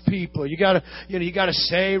trust people. You gotta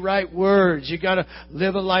say right words. You gotta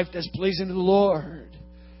live a life that's pleasing to the Lord.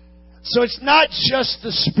 So it's not just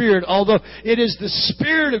the Spirit, although it is the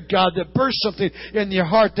Spirit of God that bursts something in your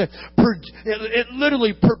heart that it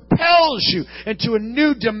literally propels you into a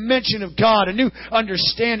new dimension of God, a new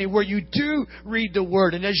understanding where you do read the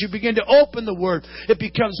Word. And as you begin to open the Word, it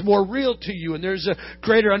becomes more real to you. And there's a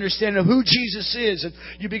greater understanding of who Jesus is. And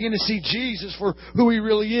you begin to see Jesus for who He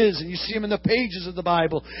really is. And you see Him in the pages of the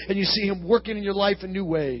Bible. And you see Him working in your life in new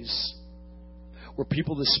ways. We're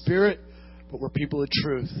people of the Spirit, but we're people of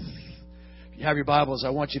truth. If you have your Bibles, I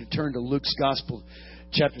want you to turn to Luke's Gospel,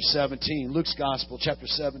 chapter 17. Luke's Gospel, chapter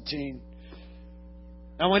 17.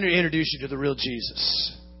 I want to introduce you to the real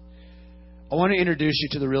Jesus. I want to introduce you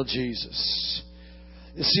to the real Jesus.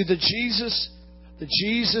 You see, the Jesus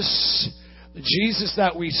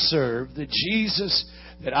that we serve, the Jesus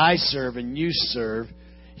that I serve and you serve,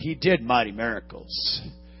 He did mighty miracles.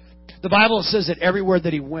 The Bible says that everywhere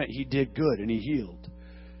that He went, He did good and He healed.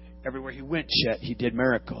 Everywhere He went, Chet, He did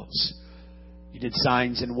miracles. He did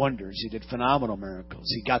signs and wonders. He did phenomenal miracles.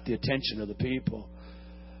 He got the attention of the people.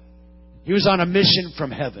 He was on a mission from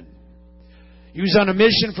heaven. He was on a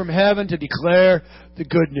mission from heaven to declare the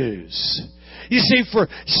good news. You see, for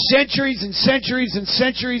centuries and centuries and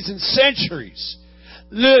centuries and centuries,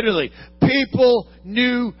 literally, people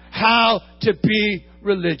knew how to be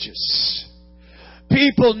religious.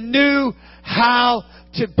 People knew how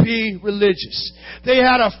to be religious. They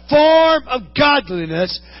had a form of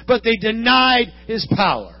godliness, but they denied His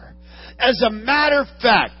power. As a matter of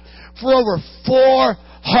fact, for over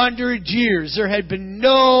 400 years, there had been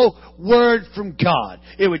no word from God.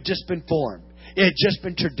 It had just been form. It had just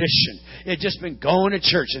been tradition. It had just been going to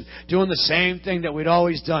church and doing the same thing that we'd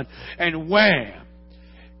always done. And wham!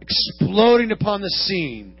 Exploding upon the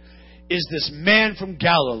scene is this man from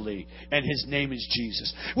Galilee, and His name is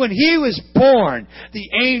Jesus. When He was born, the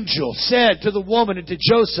angel said to the woman and to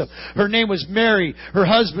Joseph, her name was Mary, her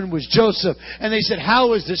husband was Joseph, and they said,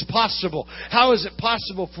 how is this possible? How is it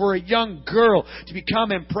possible for a young girl to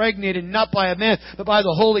become impregnated not by a man, but by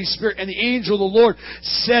the Holy Spirit? And the angel of the Lord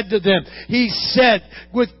said to them, He said,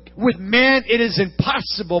 with man it is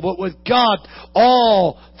impossible, but with God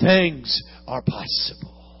all things are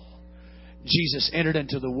possible. Jesus entered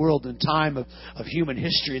into the world in time of human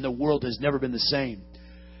history, and the world has never been the same.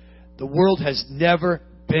 The world has never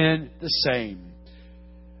been the same.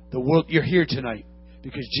 The world, you're here tonight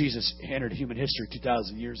because Jesus entered human history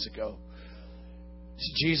 2,000 years ago.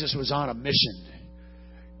 See, Jesus was on a mission.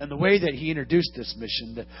 And the way that He introduced this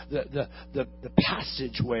mission, the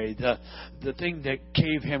passageway, the thing that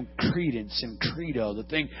gave Him credence and credo, the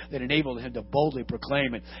thing that enabled Him to boldly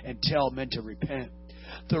proclaim it and tell men to repent.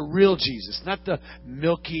 The real Jesus, not the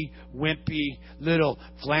milky, wimpy, little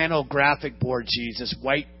flannel graphic board Jesus,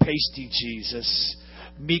 white pasty Jesus,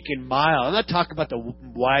 meek and mild. I'm not talking about the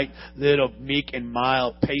white, little, meek and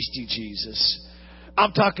mild pasty Jesus.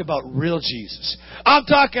 I'm talking about real Jesus. I'm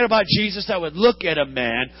talking about Jesus that would look at a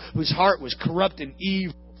man whose heart was corrupt and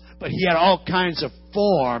evil, but he had all kinds of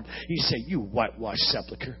form. He'd say, you whitewashed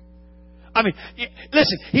sepulcher. I mean,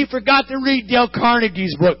 listen, he forgot to read Dale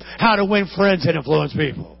Carnegie's book, How to Win Friends and Influence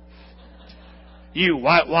People. You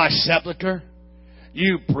whitewashed sepulcher.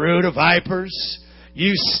 You brood of vipers.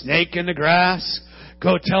 You snake in the grass.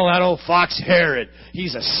 Go tell that old fox Herod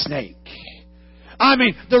he's a snake. I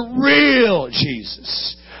mean, the real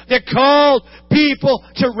Jesus that called people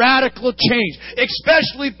to radical change,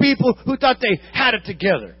 especially people who thought they had it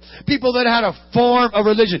together, people that had a form of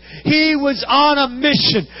religion. He was on a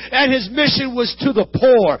mission, and His mission was to the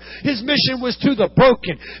poor. His mission was to the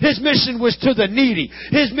broken. His mission was to the needy.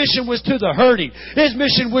 His mission was to the hurting. His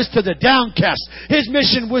mission was to the downcast. His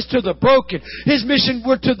mission was to the broken. His mission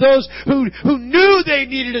were to those who knew they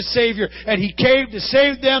needed a Savior, and He came to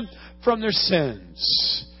save them from their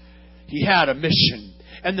sins. He had a mission.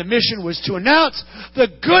 And the mission was to announce the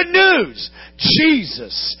good news.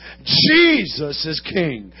 Jesus is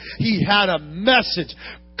King. He had a message.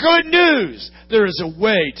 Good news. There is a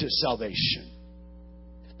way to salvation.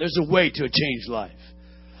 There's a way to a changed life.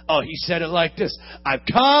 Oh, He said it like this. I've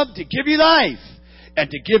come to give you life and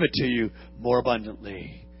to give it to you more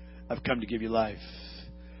abundantly. I've come to give you life.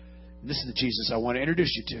 This is the Jesus I want to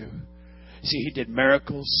introduce you to. See, he did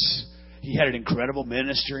miracles. He had an incredible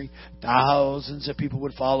ministry. Thousands of people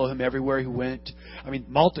would follow him everywhere he went. I mean,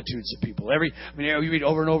 multitudes of people. You read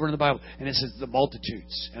over and over in the Bible, and it says the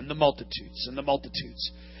multitudes and the multitudes and the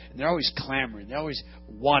multitudes. And they're always clamoring. They always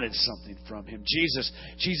wanted something from him. Jesus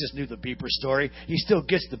knew the beeper story. He still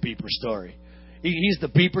gets the beeper story. He's the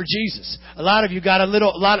beeper Jesus. A lot of you got a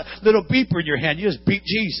little beeper in your hand. You just beep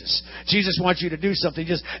Jesus. Jesus wants you to do something,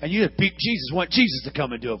 and you just beep Jesus. Want Jesus to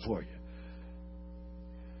come and do it for you.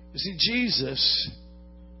 You see,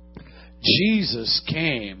 Jesus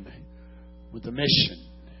came with a mission,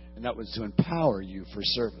 and that was to empower you for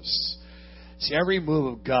service. See, every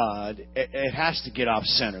move of God, it has to get off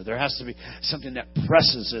center. There has to be something that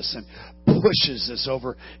presses us and pushes us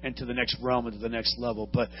over into the next realm, into the next level.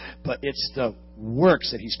 But it's the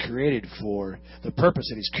works that He's created for, the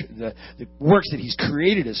purpose that the works that He's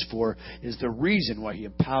created us for, is the reason why He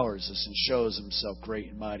empowers us and shows Himself great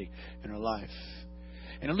and mighty in our life.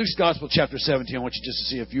 And in Luke's Gospel, chapter 17, I want you just to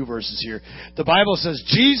see a few verses here. The Bible says,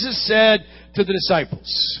 Jesus said to the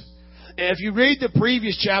disciples. If you read the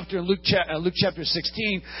previous chapter in Luke chapter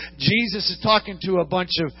 16, Jesus is talking to a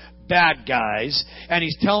bunch of bad guys, and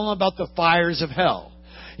He's telling them about the fires of hell.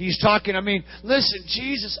 He's talking, listen,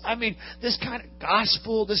 Jesus, this kind of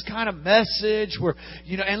gospel, this kind of message where,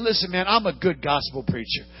 and listen, man, I'm a good gospel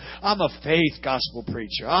preacher. I'm a faith gospel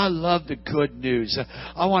preacher. I love the good news.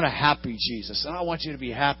 I want a happy Jesus, and I want you to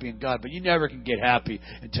be happy in God, but you never can get happy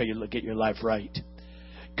until you get your life right.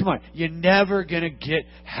 Come on, you're never going to get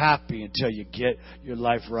happy until you get your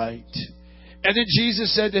life right. And then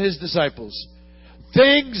Jesus said to His disciples,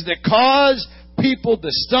 things that cause people to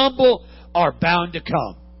stumble are bound to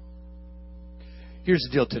come. Here's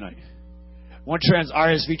the deal tonight. One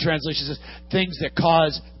RSV translation says, things that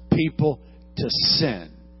cause people to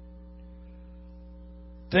sin.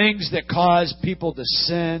 Things that cause people to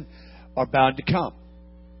sin are bound to come.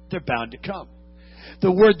 They're bound to come.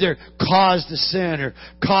 The word there, cause to sin or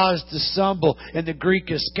cause to stumble, in the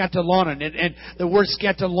Greek is scatolonon. And the word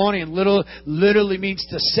scatolonon literally means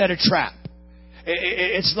to set a trap.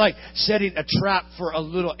 It's like setting a trap for a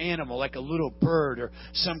little animal, like a little bird or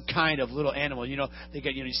some kind of little animal. They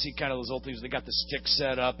got, you see kind of those old things. They got the stick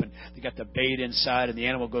set up and they got the bait inside, and the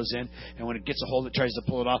animal goes in, and when it gets a hold, it tries to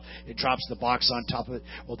pull it off. It drops the box on top of it.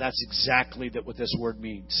 Well, that's exactly what this word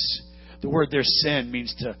means. The word there, sin,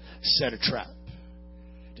 means to set a trap.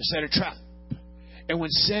 To set a trap. And when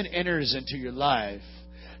sin enters into your life,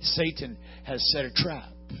 Satan has set a trap.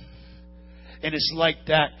 And it's like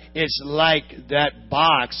that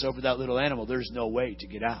box over that little animal. There's no way to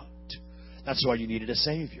get out. That's why you needed a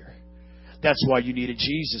Savior. That's why you needed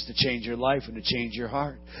Jesus to change your life and to change your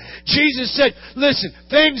heart. Jesus said, listen,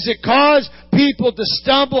 things that cause people to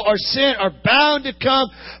stumble or sin are bound to come,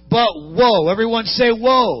 but woe. Everyone say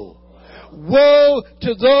woe. Woe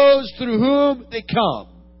to those through whom they come.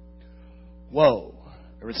 Woe.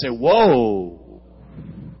 Everyone say woe.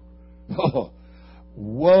 Oh,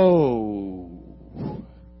 woe.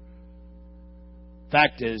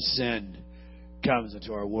 Fact is, sin comes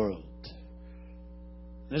into our world.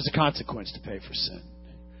 There's a consequence to pay for sin.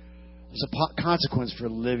 There's a consequence for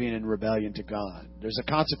living in rebellion to God. There's a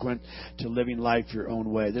consequence to living life your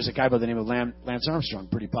own way. There's a guy by the name of Lance Armstrong,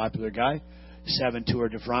 pretty popular guy. 7 Tour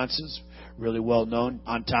de France's, really well known,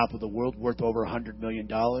 on top of the world, worth over $100 million.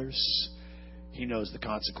 He knows the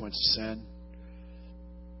consequence of sin.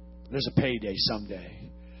 There's a payday someday.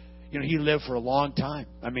 He lived for a long time.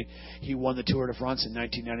 He won the Tour de France in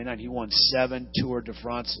 1999. He won 7 Tour de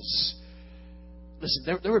France's.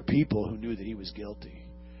 Listen, there were people who knew that he was guilty,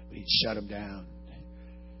 but he'd shut them down.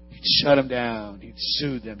 He'd shut them down. He'd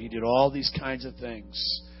sue them. He did all these kinds of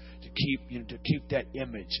things to keep that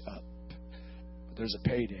image up. But there's a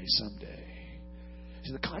payday someday.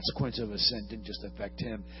 See, the consequence of a sin didn't just affect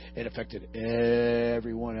him. It affected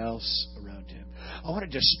everyone else around him. I want to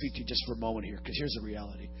just speak to you just for a moment here, because here's the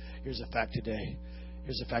reality. Here's the fact today.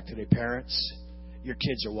 Here's the fact today. Parents, your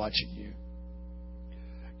kids are watching you.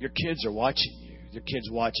 Your kids are watching you. Your kids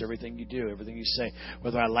watch everything you do, everything you say.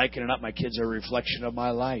 Whether I like it or not, my kids are a reflection of my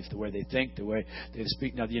life, the way they think, the way they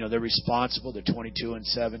speak. Now, they're responsible. They're 22 and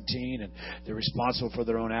 17, and they're responsible for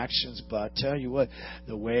their own actions. But I tell you what,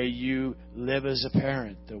 the way you live as a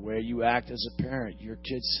parent, the way you act as a parent, your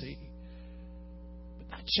kids see. But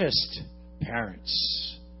not just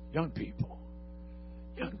parents, young people.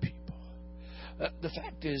 Young people. The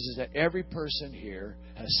fact is that every person here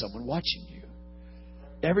has someone watching you.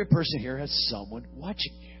 Every person here has someone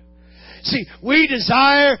watching you. See, we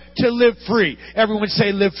desire to live free. Everyone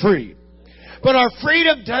say live free. But our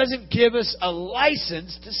freedom doesn't give us a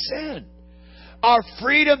license to sin. Our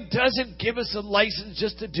freedom doesn't give us a license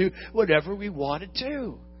just to do whatever we want to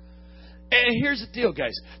do. And here's the deal,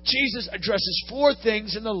 guys. Jesus addresses 4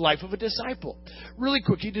 things in the life of a disciple. Really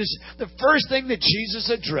quick, the first thing that Jesus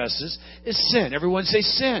addresses is sin. Everyone say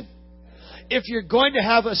sin. If you're going to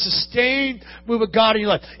have a sustained move of God in your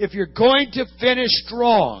life, if you're going to finish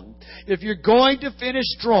strong,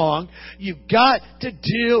 you've got to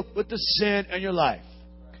deal with the sin in your life.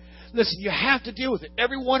 Listen, you have to deal with it.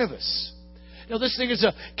 Every one of us. Now, this thing is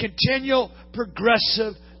a continual,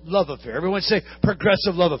 progressive love affair. Everyone say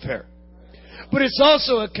progressive love affair. But it's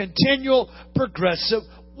also a continual, progressive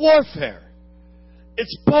warfare.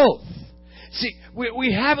 It's both. See,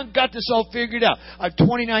 we haven't got this all figured out. I'm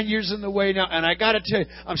 29 years in the way now, and I got to tell you,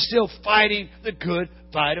 I'm still fighting the good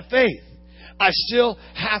fight of faith. I still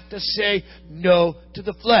have to say no to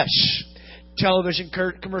the flesh. Television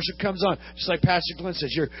commercial comes on, just like Pastor Glenn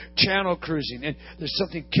says, you're channel cruising, and there's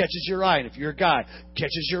something catches your eye, and if you're a guy,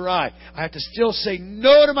 catches your eye. I have to still say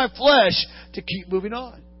no to my flesh to keep moving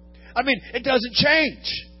on. I mean, it doesn't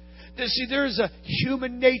change. See, there is a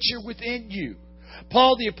human nature within you.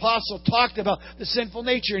 Paul the Apostle talked about the sinful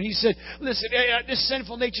nature, and he said, listen, this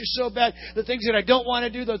sinful nature is so bad, the things that I don't want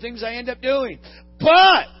to do, the things I end up doing.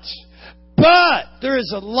 But there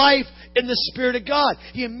is a life in the Spirit of God.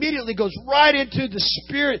 He immediately goes right into the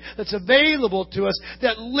Spirit that's available to us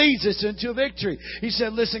that leads us into victory. He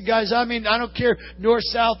said, listen, guys, I don't care north,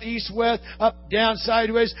 south, east, west, up, down,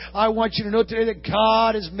 sideways. I want you to know today that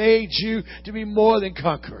God has made you to be more than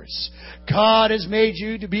conquerors. God has made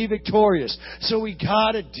you to be victorious. So we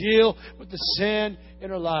got to deal with the sin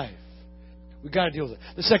in our life. We got to deal with it.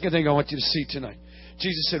 The second thing I want you to see tonight,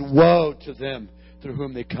 Jesus said, woe to them through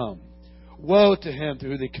whom they come. Woe to him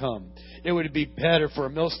through whom they come. It would be better for a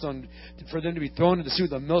millstone, for them to be thrown into the sea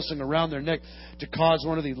with a millstone around their neck to cause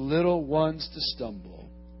one of the little ones to stumble.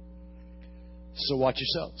 So watch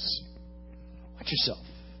yourselves. Watch yourself.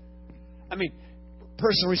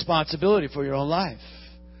 Personal responsibility for your own life.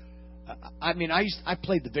 I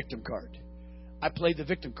played the victim card.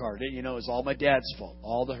 It was all my dad's fault.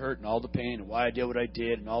 All the hurt and all the pain and why I did what I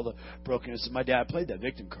did and all the brokenness of my dad. I played that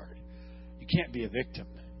victim card. You can't be a victim.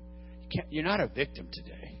 You're not a victim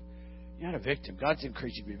today. You're not a victim. God didn't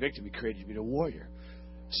create you to be a victim. He created you to be a warrior.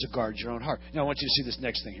 So guard your own heart. Now I want you to see this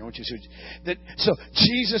next thing here. So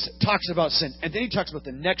Jesus talks about sin, and then he talks about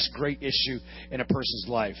the next great issue in a person's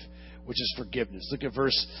life, which is forgiveness. Look at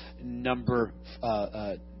verse number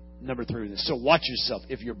 3. So watch yourself.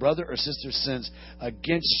 If your brother or sister sins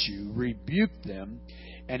against you, rebuke them,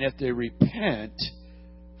 and if they repent,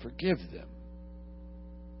 forgive them.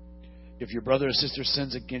 If your brother or sister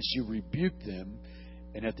sins against you, rebuke them.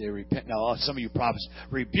 And if they repent. Now, some of you prophets,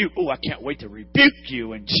 rebuke. Oh, I can't wait to rebuke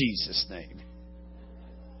you in Jesus' name.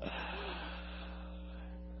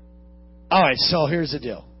 All right, so here's the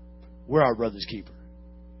deal. We're our brother's keeper.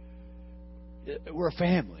 We're a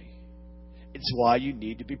family. It's why you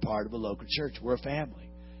need to be part of a local church. We're a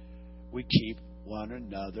family. We keep one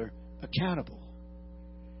another accountable.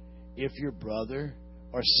 If your brother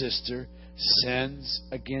or sister sins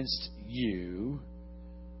against you,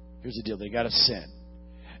 here's the deal. They got to sin.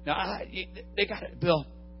 Now, they got to, Bill,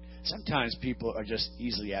 sometimes people are just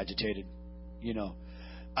easily agitated.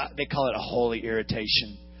 They call it a holy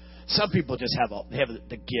irritation. Some people just have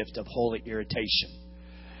the gift of holy irritation.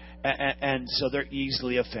 And so they're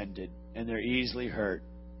easily offended and they're easily hurt.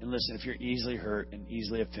 And listen, if you're easily hurt and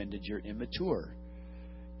easily offended, you're immature.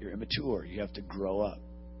 You're immature. You have to grow up.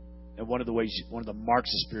 And one of the marks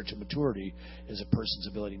of spiritual maturity is a person's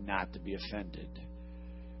ability not to be offended.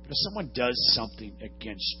 But if someone does something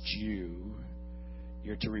against you,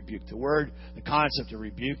 you're to rebuke. The concept of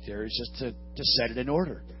rebuke there is just to set it in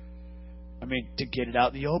order. To get it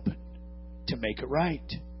out in the open, to make it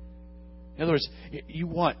right. In other words, you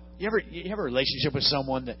have a relationship with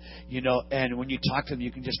someone that, and when you talk to them, you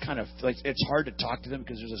can just kind of, it's hard to talk to them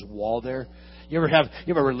because there's this wall there. You have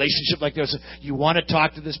a relationship like this. You want to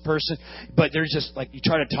talk to this person, but there's just you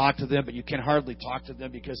try to talk to them, but you can hardly talk to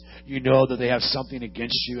them because you know that they have something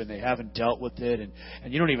against you and they haven't dealt with it,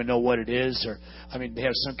 and you don't even know what it is, or they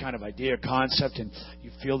have some kind of idea or concept, and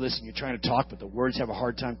you feel this and you're trying to talk, but the words have a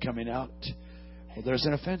hard time coming out. Well, there's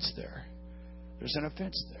an offense there.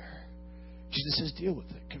 Jesus says, deal with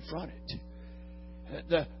it, confront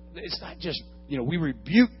it. It's not just, we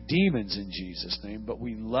rebuke demons in Jesus' name, but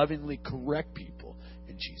we lovingly correct people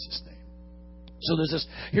in Jesus' name. So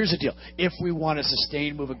here's the deal. If we want a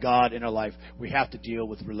sustained move of God in our life, we have to deal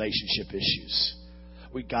with relationship issues.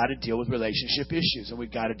 We got to deal with relationship issues, and we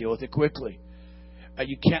got to deal with it quickly.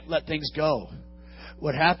 You can't let things go.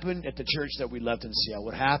 What happened at the church that we left in Seattle,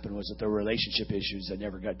 what happened was that there were relationship issues that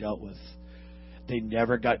never got dealt with. They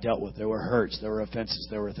never got dealt with. There were hurts. There were offenses.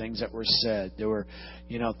 There were things that were said. There were,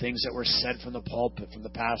 things that were said from the pulpit, from the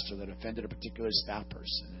pastor, that offended a particular staff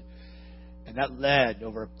person. And that led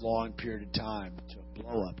over a long period of time to a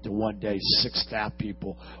blow up. To one day, 6 staff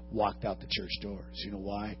people walked out the church doors. You know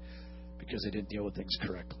why? Because they didn't deal with things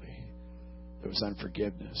correctly. There was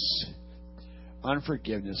unforgiveness.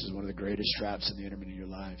 Unforgiveness is one of the greatest traps in the enemy in your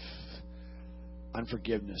life.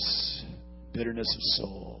 Unforgiveness, bitterness of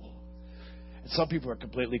soul. And some people are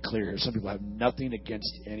completely clear here. Some people have nothing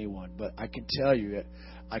against anyone. But I can tell you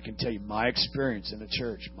my experience in the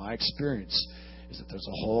church, my experience is that there's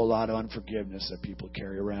a whole lot of unforgiveness that people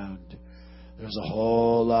carry around. There's a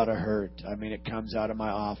whole lot of hurt. I mean, it comes out of my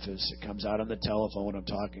office. It comes out on the telephone when I'm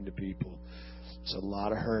talking to people. There's a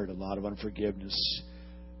lot of hurt, a lot of unforgiveness.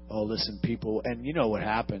 Oh, listen, people, and you know what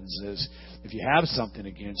happens is if you have something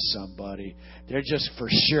against somebody, they're just for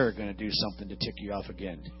sure going to do something to tick you off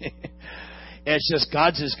again. It's just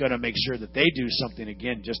God's just going to make sure that they do something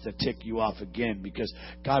again just to tick you off again, because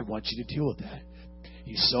God wants you to deal with that.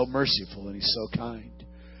 He's so merciful and He's so kind.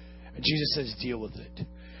 And Jesus says, deal with it.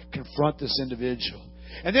 Confront this individual.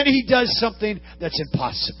 And then He does something that's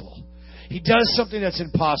impossible. He does something that's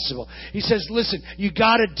impossible. He says, listen, you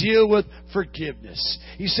got to deal with forgiveness.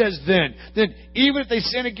 He says then even if they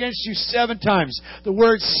sin against you 7 times, the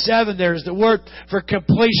word 7 there is the word for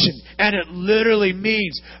completion, and it literally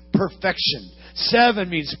means perfection. 7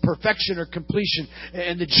 means perfection or completion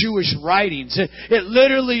in the Jewish writings. It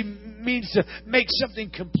literally means to make something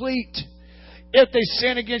complete. If they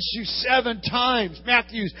sin against you 7 times,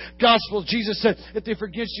 Matthew's Gospel, Jesus said, if they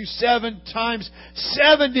forget you 7 times,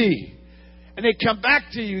 70. And they come back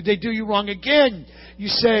to you, they do you wrong again. You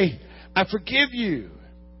say, I forgive you.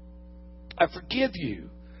 I forgive you.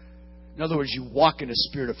 In other words, you walk in a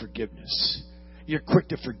spirit of forgiveness. You're quick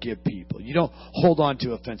to forgive people. You don't hold on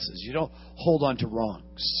to offenses. You don't hold on to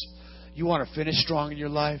wrongs. You want to finish strong in your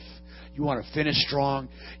life? You want to finish strong.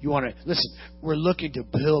 You want to, listen, we're looking to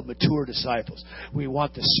build mature disciples. We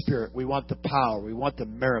want the Spirit. We want the power. We want the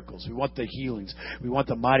miracles. We want the healings. We want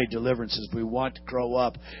the mighty deliverances. We want to grow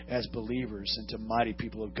up as believers into mighty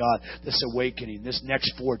people of God. This awakening, this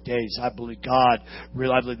next 4 days, I believe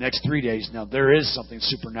the next 3 days now, there is something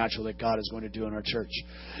supernatural that God is going to do in our church.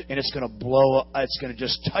 And it's going to blow up. It's going to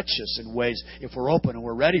just touch us in ways, if we're open and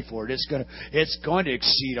we're ready for it, it's going to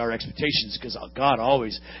exceed our expectations, because God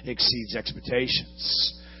always exceeds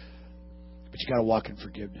expectations. But you got to walk in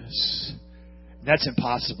forgiveness. And that's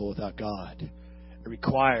impossible without God. It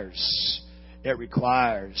requires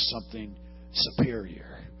something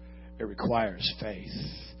superior. It requires faith.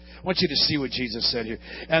 I want you to see what Jesus said here.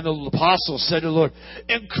 And the apostles said to the Lord,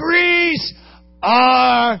 increase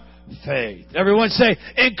our faith. Everyone say,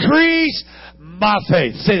 increase my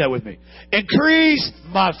faith. Say that with me. Increase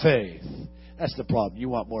my faith. That's the problem. You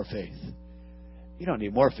want more faith. You don't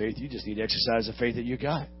need more faith. You just need to exercise the faith that you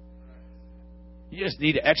got. You just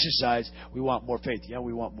need to exercise. We want more faith. Yeah,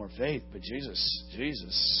 we want more faith. But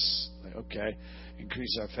Jesus, like, okay,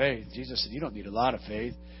 increase our faith. Jesus said, you don't need a lot of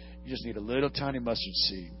faith. You just need a little tiny mustard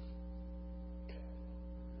seed.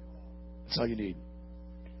 That's all you need.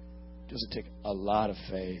 It doesn't take a lot of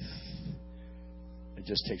faith. It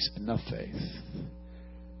just takes enough faith.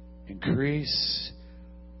 Increase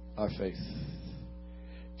our faith.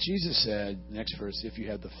 Jesus said, next verse, if you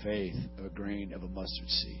have the faith of a grain of a mustard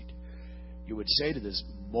seed, you would say to this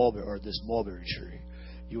mulberry tree,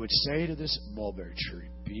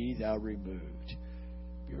 be thou removed.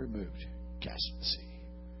 Be removed. Cast in the sea.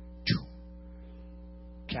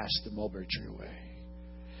 Cast the mulberry tree away.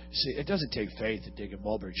 See, it doesn't take faith to dig a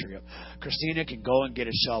mulberry tree up. Christina can go and get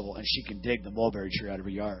a shovel, and she can dig the mulberry tree out of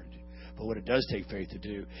her yard. But what it does take faith to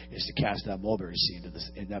do is to cast that mulberry tree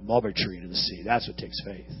into the sea. That's what takes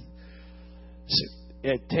faith. So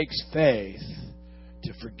it takes faith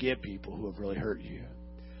to forgive people who have really hurt you.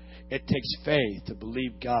 It takes faith to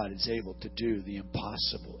believe God is able to do the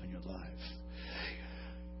impossible in your life.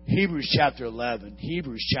 Hebrews chapter 11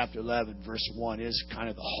 verse 1 is kind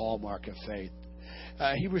of the hallmark of faith.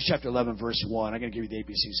 Hebrews chapter 11 verse 1, I'm going to give you the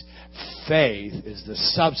ABCs. Faith is the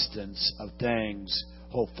substance of things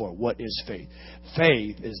hoped for. What is faith?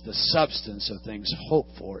 Faith is the substance of things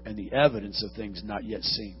hoped for and the evidence of things not yet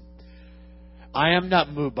seen. I am not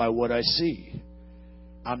moved by what I see.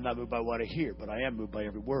 I'm not moved by what I hear, but I am moved by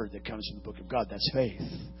every word that comes from the book of God. That's faith.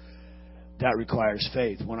 That requires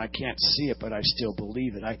faith. When I can't see it, but I still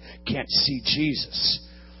believe it. I can't see Jesus.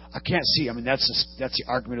 I can't see. I mean, that's the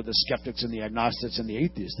argument of the skeptics and the agnostics and the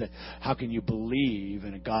atheists. That how can you believe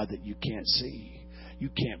in a God that you can't see? You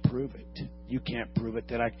can't prove it. You can't prove it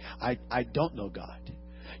that I don't know God.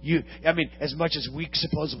 As much as we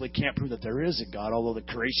supposedly can't prove that there is a God, although the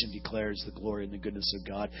creation declares the glory and the goodness of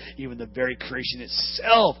God, even the very creation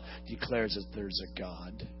itself declares that there's a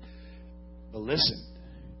God. But listen,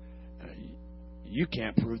 you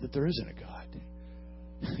can't prove that there isn't a God.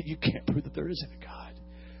 You can't prove that there isn't a God.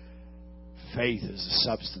 Faith is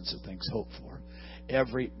the substance of things hoped for.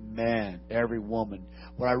 Every man, every woman.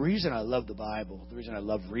 The reason I love the Bible, the reason I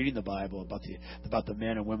love reading the Bible about the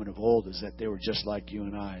men and women of old is that they were just like you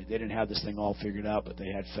and I. They didn't have this thing all figured out, but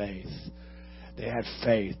they had faith. They had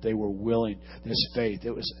faith. They were willing. This faith.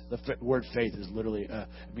 It was the word faith is literally it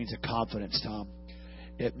means a confidence, Tom.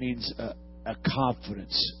 It means a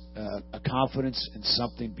confidence in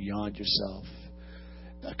something beyond yourself.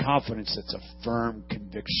 A confidence that's a firm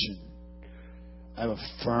conviction. I have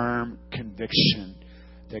a firm conviction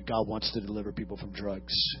that God wants to deliver people from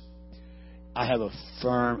drugs. I have a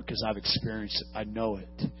firm, because I've experienced it, I know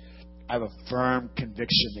it. I have a firm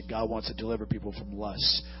conviction that God wants to deliver people from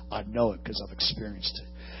lust. I know it because I've experienced it.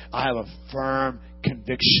 I have a firm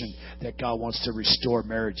conviction that God wants to restore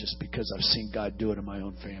marriages because I've seen God do it in my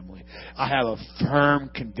own family. I have a firm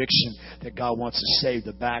conviction that God wants to save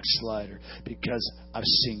the backslider because I've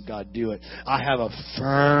seen God do it. I have a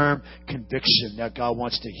firm conviction that God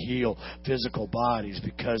wants to heal physical bodies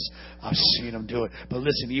because I've seen Him do it. But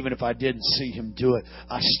listen, even if I didn't see Him do it,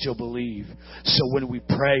 I still believe. So when we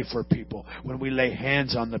pray for people, when we lay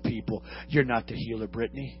hands on the people, you're not the healer,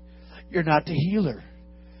 Brittany. You're not the healer.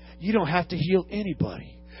 You don't have to heal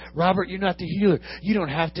anybody. Robert, you're not the healer. You don't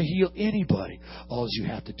have to heal anybody. All you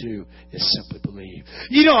have to do is simply believe.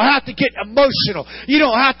 You don't have to get emotional. You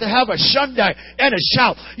don't have to have a shundai and a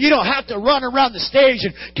shout. You don't have to run around the stage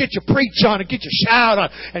and get your preach on and get your shout on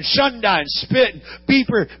and shundai and spit and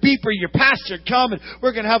beeper, your pastor come and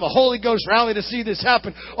we're going to have a Holy Ghost rally to see this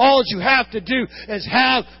happen. All you have to do is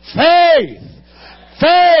have faith.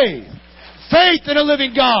 Faith. Faith in a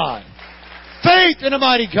living God. Faith in a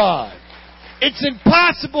mighty God. It's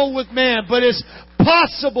impossible with man, but it's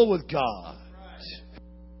possible with God.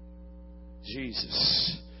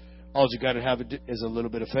 Jesus. All you got to have is a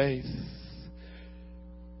little bit of faith.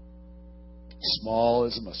 Small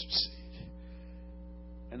as a mustard seed.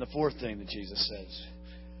 And the fourth thing that Jesus says,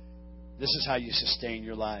 this is how you sustain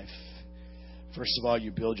your life. First of all,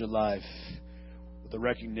 you build your life with the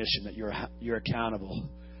recognition that you're accountable.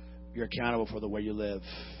 You're accountable for the way you live.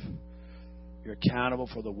 You're accountable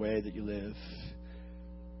for the way that you live.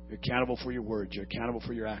 You're accountable for your words. You're accountable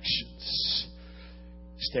for your actions.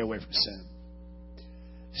 Stay away from sin.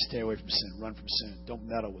 Stay away from sin. Run from sin. Don't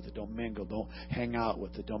meddle with it. Don't mingle. Don't hang out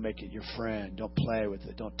with it. Don't make it your friend. Don't play with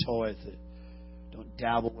it. Don't toy with it. Don't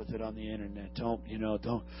dabble with it on the internet. Don't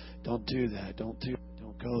do that. Don't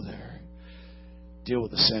go there. Deal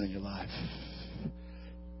with the sin in your life.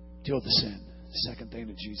 Deal with the sin. The second thing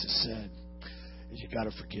that Jesus said is you got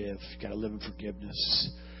to forgive. You got to live in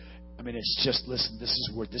forgiveness. It's just, listen, this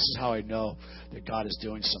is how I know that God is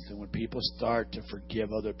doing something. When people start to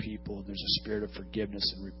forgive other people, and there's a spirit of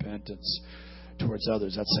forgiveness and repentance towards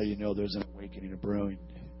others, that's how you know there's an awakening of brewing.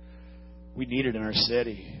 We need it in our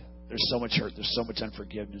city. There's so much hurt. There's so much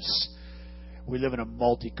unforgiveness. We live in a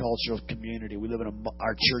multicultural community.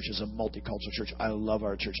 Our church is a multicultural church. I love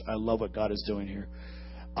our church. I love what God is doing here.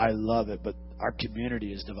 I love it, but our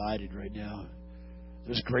community is divided right now.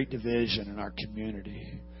 There's great division in our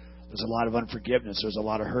community. There's a lot of unforgiveness. There's a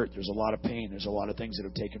lot of hurt. There's a lot of pain. There's a lot of things that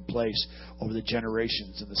have taken place over the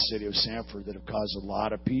generations in the city of Sanford that have caused a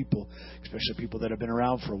lot of people, especially people that have been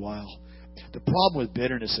around for a while. The problem with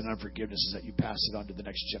bitterness and unforgiveness is that you pass it on to the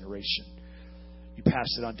next generation. You pass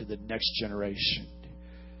it on to the next generation.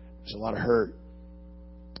 There's a lot of hurt.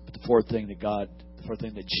 But the fourth thing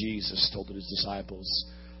that Jesus told His disciples,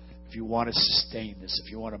 if you want to sustain this,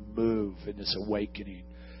 if you want to move in this awakening,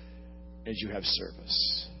 as you have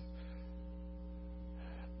service.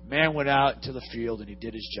 Man went out to the field and he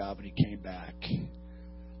did his job and he came back.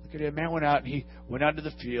 Look at him. Man went out and he went out to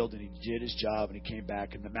the field and he did his job and he came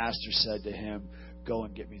back. And the master said to him, go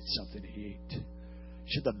and get me something to eat.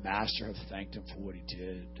 Should the master have thanked him for what he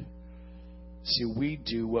did? See, we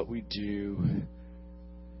do what we do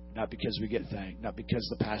not because we get thanked, not because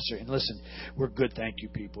the pastor. And listen, we're good thank you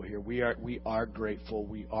people here. We are grateful.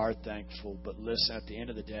 We are thankful. But listen, at the end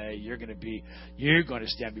of the day, you're going to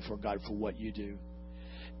stand before God for what you do.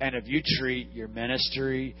 And if you treat your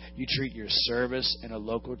ministry, you treat your service in a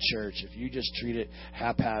local church, if you just treat it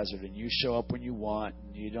haphazard and you show up when you want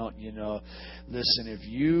and you don't, listen, if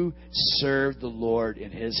you serve the Lord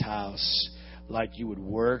in His house like you would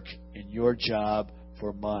work in your job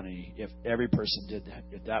for money, if every person did that,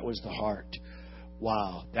 if that was the heart,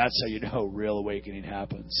 wow, that's how you know real awakening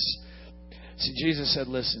happens. See, Jesus said,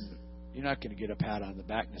 listen, you're not going to get a pat on the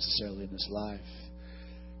back necessarily in this life.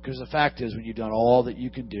 Because the fact is, when you've done all that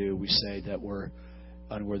you can do, we say that we're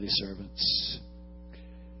unworthy servants.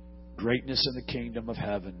 Greatness in the kingdom of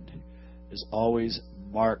heaven is always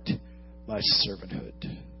marked by servanthood.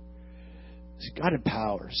 See, God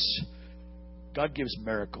empowers. God gives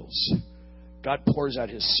miracles. God pours out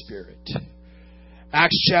His Spirit.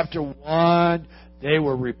 Acts chapter 1, they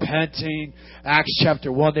were repenting. Acts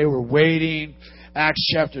chapter 1, they were waiting. Acts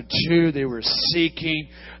chapter 2, they were seeking.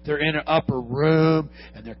 They're in an upper room,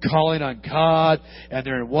 and they're calling on God, and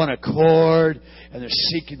they're in one accord, and they're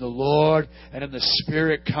seeking the Lord, and then the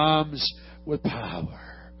Spirit comes with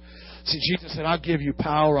power. See, Jesus said, I'll give you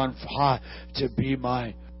power on high to be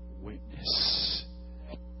my witness.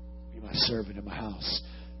 Be my servant in my house.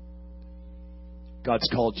 God's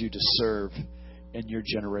called you to serve in your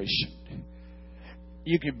generation.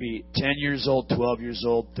 You can be 10 years old, 12 years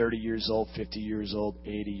old, 30 years old, 50 years old,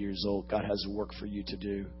 80 years old. God has work for you to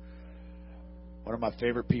do. One of my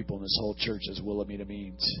favorite people in this whole church is Wilhelmina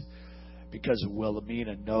Means. Because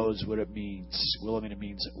Wilhelmina knows what it means. Wilhelmina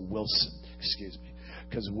means Wilson,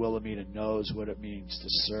 because Wilhelmina knows what it means to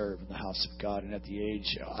serve in the house of God. And at the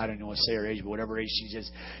age, I don't want to say her age, but whatever age she is,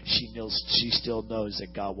 she still knows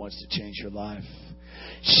that God wants to change her life.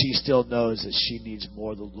 She still knows that she needs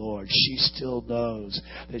more of the Lord. She still knows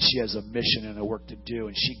that she has a mission and a work to do.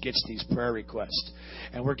 And she gets these prayer requests.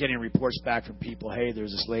 And we're getting reports back from people, hey,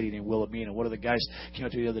 there's this lady named Wilhelmina. One of the guys came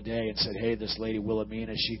up to me the other day and said, hey, this lady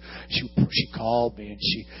Wilhelmina, she called me and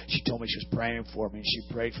she told me she was praying for me and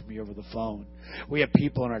she prayed for me over the phone. We have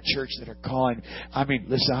people in our church that are calling. I mean,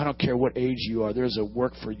 listen, I don't care what age you are. There's a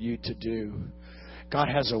work for you to do. God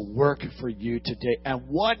has a work for you today. And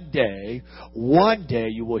one day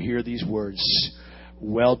you will hear these words,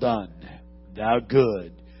 well done, thou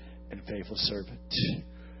good and faithful servant.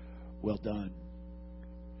 Well done.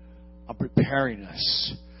 I'm preparing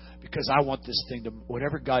us because I want this thing to,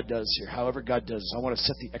 whatever God does here, however God does this, I want to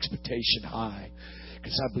set the expectation high.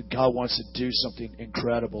 Because I believe God wants to do something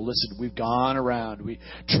incredible. Listen, we've gone around. We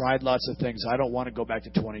tried lots of things. I don't want to go back to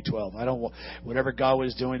 2012. I don't want, whatever God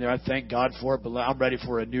was doing there, I thank God for it, but I'm ready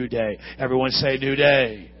for a new day. Everyone say new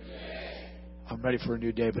day. I'm ready for a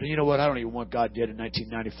new day. But you know what? I don't even want what God did in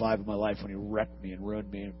 1995 in my life when He wrecked me and ruined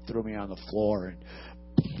me and threw me on the floor. And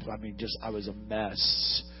I was a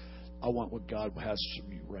mess. I want what God has for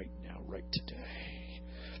me right now, right today.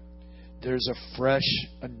 There's a fresh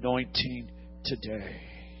anointing today.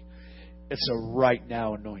 It's a right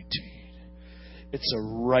now anointing. It's a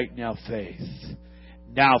right now faith.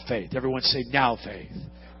 Now faith. Everyone say now faith.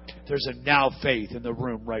 There's a now faith in the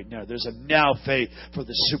room right now. There's a now faith for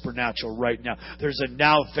the supernatural right now. There's a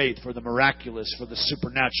now faith for the miraculous, for the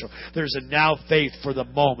supernatural. There's a now faith for the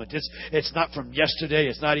moment. It's not from yesterday.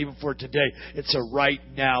 It's not even for today. It's a right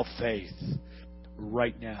now faith.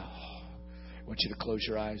 Right now. I want you to close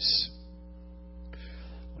your eyes.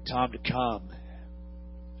 Time to come.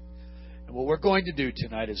 And what we're going to do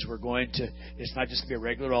tonight is it's not just going to be a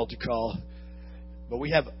regular altar call, but we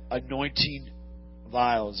have anointing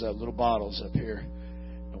vials, little bottles up here.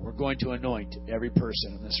 And we're going to anoint every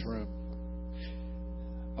person in this room.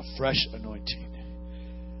 A fresh anointing.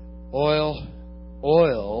 Oil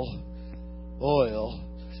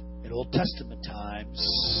in Old Testament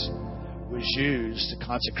times was used to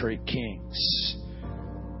consecrate kings.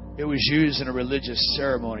 It was used in a religious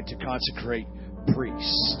ceremony to consecrate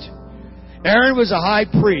priests. Aaron was a high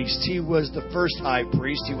priest. He was the first high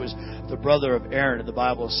priest. He was the brother of Aaron. And the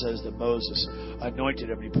Bible says that Moses anointed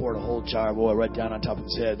him and he poured a whole jar of oil right down on top of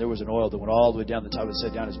his head. There was an oil that went all the way down the top of his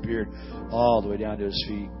head, down his beard, all the way down to his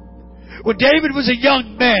feet. When David was a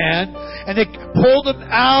young man and they pulled him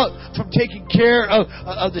out from taking care of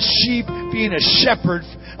the sheep, being a shepherd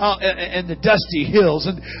in the dusty hills,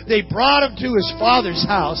 and they brought him to his father's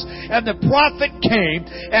house, and the prophet came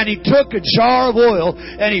and he took a jar of oil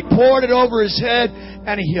and he poured it over his head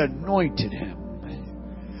and he anointed him.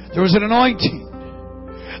 There was an anointing.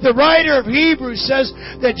 The writer of Hebrews says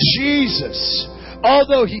that Jesus,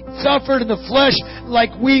 although He suffered in the flesh like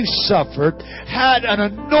we've suffered, had an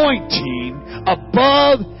anointing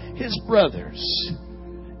above His brothers.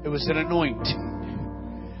 It was an anointing.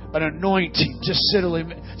 An anointing just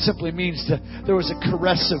simply means that there was a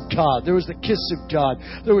caress of God. There was the kiss of God.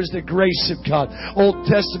 There was the grace of God. Old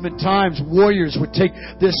Testament times, warriors would take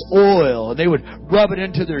this oil and they would rub it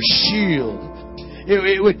into their shield.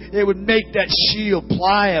 It would make that shield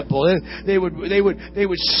pliable. They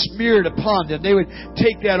would smear it upon them. They would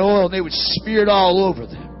take that oil and they would smear it all over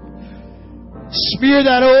them. Smear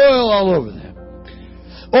that oil all over them.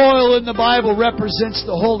 Oil in the Bible represents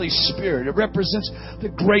the Holy Spirit. It represents the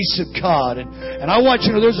grace of God. And I want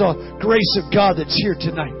you to know there's a grace of God that's here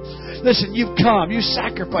tonight. Listen, you've come. You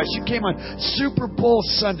sacrificed. You came on Super Bowl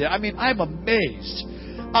Sunday. I mean, I'm amazed.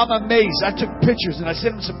 I'm amazed. I took pictures and I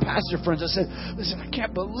sent them to some pastor friends. I said, listen, I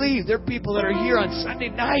can't believe there are people that are here on Sunday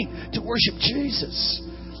night to worship Jesus.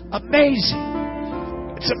 Amazing.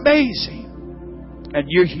 It's amazing. And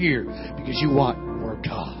you're here because you want more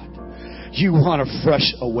God. You want a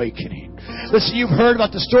fresh awakening. Listen, you've heard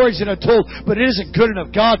about the stories that I've told, but it isn't good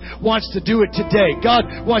enough. God wants to do it today. God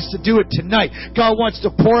wants to do it tonight. God wants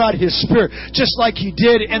to pour out His Spirit just like He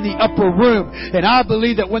did in the upper room. And I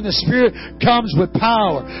believe that when the Spirit comes with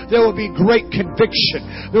power, there will be great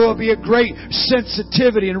conviction. There will be a great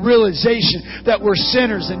sensitivity and realization that we're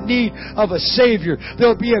sinners in need of a Savior.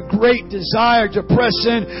 There will be a great desire to press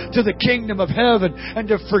in to the kingdom of heaven and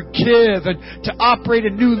to forgive and to operate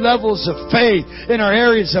in new levels of faith in our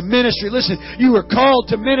areas of ministry. Listen, you were called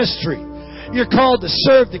to ministry. You're called to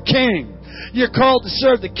serve the King. You're called to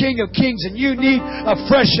serve the King of Kings, and you need a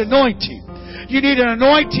fresh anointing. You need an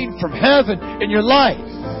anointing from heaven in your life.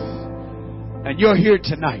 And you're here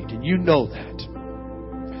tonight, and you know that.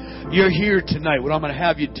 You're here tonight. What I'm going to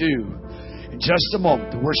have you do in just a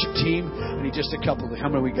moment, the worship team, I need just a couple of them. How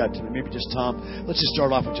many we got tonight? Maybe just Tom. Let's just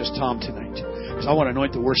start off with just Tom tonight, because I want to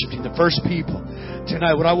anoint the worship team. The first people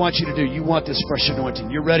tonight, what I want you to do, you want this fresh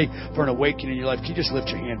anointing. You're ready for an awakening in your life. Can you just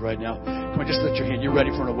lift your hand right now? Come on, just lift your hand. You're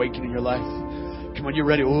ready for an awakening in your life? Come on, you're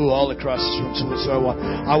ready. Ooh, all across this room. So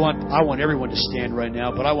I want everyone to stand right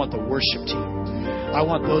now, but I want the worship team. I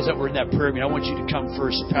want those that were in that prayer meeting. I want you to come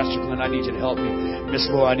first. Pastor Glenn, I need you to help me. Miss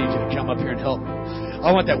Laura, I need you to come up here and help me.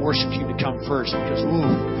 I want that worship team to come first because,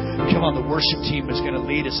 come on, the worship team is going to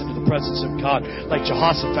lead us into the presence of God. Like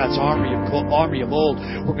Jehoshaphat's army of old,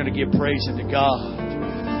 we're going to give praise unto God.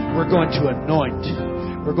 We're going to anoint.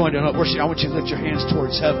 We're going to worship. I want you to lift your hands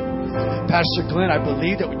towards heaven. Pastor Glenn, I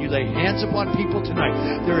believe that when you lay hands upon people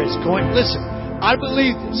tonight, there is going... Listen, I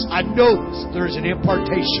believe this. I know this. There is an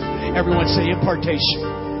impartation. Everyone say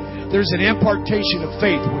impartation. There's an impartation of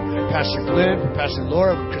faith. Pastor Glenn, Pastor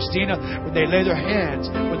Laura, Christina, when they lay their hands,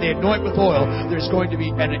 when they anoint with oil, there's going to be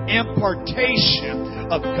an impartation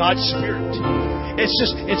of God's Spirit.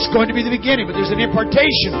 It's going to be the beginning, but there's an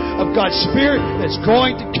impartation of God's Spirit that's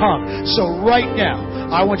going to come. So right now,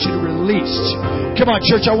 I want you to release. Come on,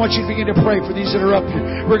 church, I want you to begin to pray for these that are up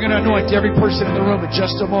here. We're going to anoint every person in the room in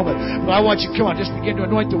just a moment. But I want you, come on, just begin to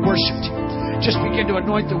anoint the worship team. Just begin to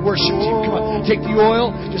anoint the worship team. Come on, take the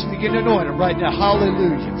oil, just begin to anoint them right now.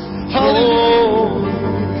 Hallelujah. Hallelujah.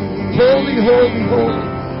 Holy, holy, holy.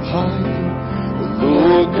 Hallelujah.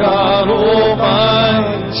 Lord God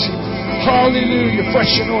Almighty. Hallelujah.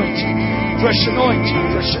 Fresh anointing. Fresh anointing.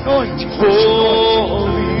 Fresh anointing. Fresh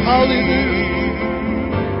anointing. Hallelujah.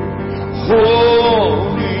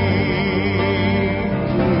 Holy.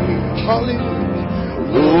 Hallelujah.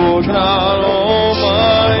 Lord God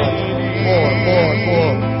Almighty.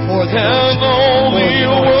 More than only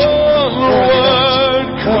one word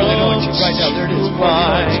comes right now. There it is.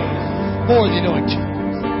 More than anointing.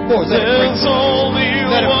 More than anointing.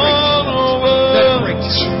 Let it break.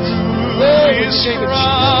 Let it break. Let it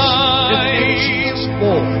break.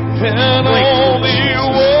 More than only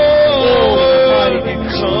one word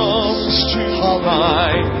comes to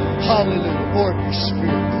mind. Hallelujah. More of your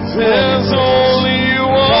Spirit. There's only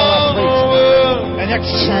one word and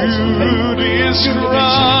exercise to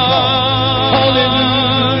describe. Hallelujah.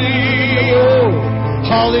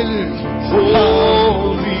 Hallelujah.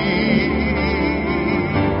 Holy.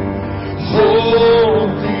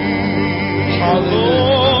 Holy.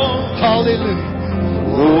 Hallelujah. Hallelujah.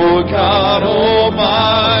 Lord God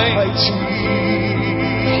Almighty.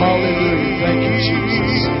 Hallelujah. Thank you,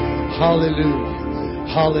 Jesus. Hallelujah.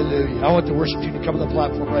 Hallelujah. I want the worship team to come to the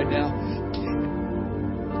platform right now.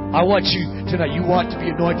 I want you tonight, you want to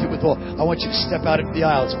be anointed with oil. I want you to step out into the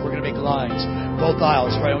aisles. We're going to make lines. Both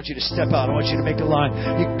aisles, right? I want you to step out. I want you to make a line.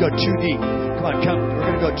 You can go too deep. Come on, come.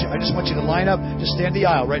 We're going to go I just want you to line up. Just stand the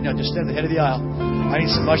aisle right now. Just stand at the head of the aisle. I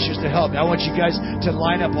need some ushers to help me. I want you guys to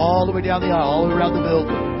line up all the way down the aisle, all the way around the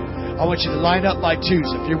building. I want you to line up by twos.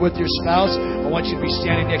 If you're with your spouse, I want you to be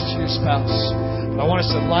standing next to your spouse. But I want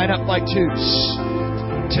us to line up by twos.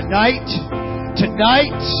 Tonight,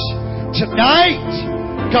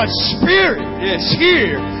 God's Spirit is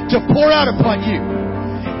here to pour out upon you.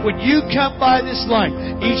 When you come by this line,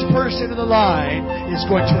 each person in the line is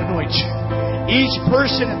going to anoint you. Each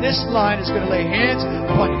person in this line is going to lay hands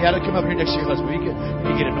upon you. You got to come up here next to your husband. You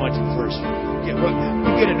get anointed first. You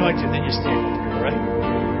get anointed, and then you stand up here, right?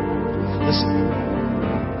 Listen.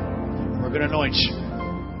 We're going to anoint you.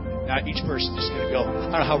 Now each person just going to go.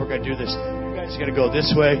 I don't know how we're going to do this. You guys are going to go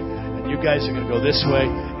this way, and you guys are going to go this way,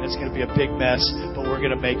 and it's going to be a big mess, but we're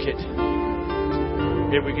going to make it.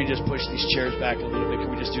 Maybe we can just push these chairs back a little bit.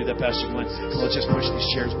 Can we just do that, Pastor Glenn? So let's just push these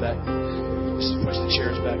chairs back. Let's just push the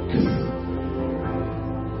chairs back.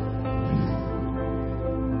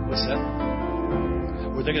 What's that?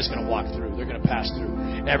 Well, they're just going to walk through. They're going to pass through.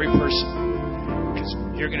 Every person. Because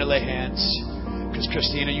you're going to lay hands. Because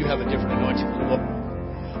Christina, you have a different anointing.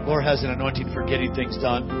 Laura has an anointing for getting things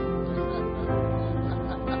done.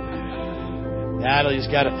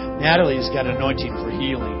 Natalie's got an anointing for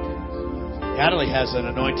healing. Natalie has an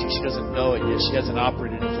anointing. She doesn't know it yet. She hasn't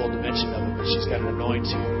operated in full dimension of it, but she's got an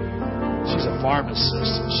anointing. She's a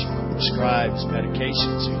pharmacist, and she prescribes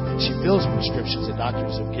medications. She fills prescriptions that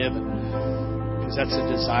doctors have given. Because that's the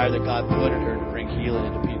desire that God put in her to bring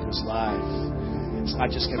healing into people's lives. It's not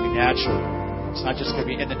just going to be natural. It's not just going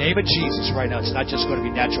to be, in the name of Jesus right now, it's not just going to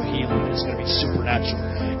be natural healing, but it's going to be supernatural.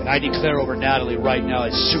 And I declare over Natalie right now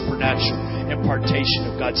a supernatural impartation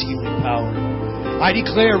of God's healing power. I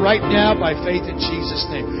declare right now by faith in Jesus'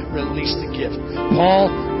 name, release the gift. Paul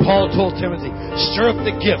told Timothy, stir up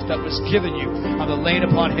the gift that was given you on the laying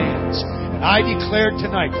upon hands. And I declare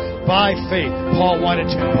tonight, by faith, Paul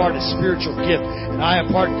wanted to impart a spiritual gift. And I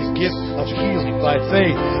impart the gift of healing by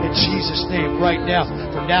faith in Jesus' name right now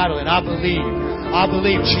for Natalie. And I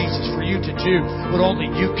believe, Jesus, for you to do what only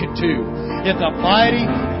you can do. In the mighty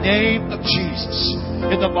name of Jesus.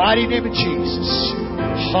 In the mighty name of Jesus.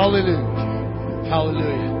 Hallelujah.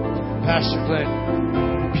 Hallelujah. Pastor Glenn,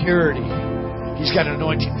 purity. He's got an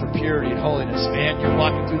anointing for purity and holiness. Man, you're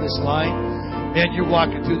walking through this line.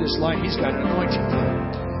 He's got an anointing for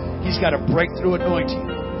it. He's got a breakthrough anointing.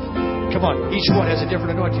 Come on. Each one has a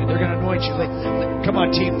different anointing. They're going to anoint you. Come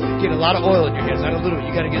on, team. Get a lot of oil in your hands. Not a little.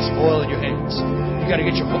 You got to get some oil in your hands. You got to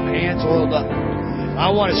get your hands oiled up. I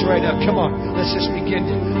want us right now. Come on. Let's just begin.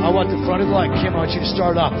 I want the front of the line. Kim, I want you to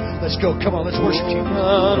start off. Let's go. Come on. Let's worship you.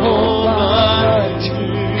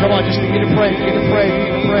 Come on. Just begin to pray.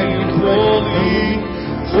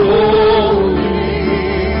 Holy.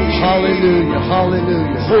 Hallelujah.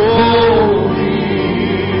 Hallelujah. Holy.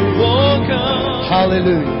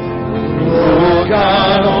 Hallelujah. Oh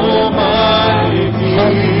God Almighty.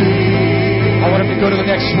 Hallelujah. I want him to go to the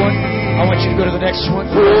next one. I want you to go to the next one.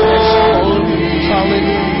 Holy.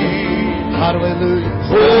 Hallelujah. Hallelujah.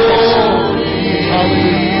 Holy.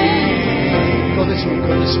 Hallelujah. Go this way.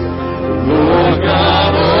 Lord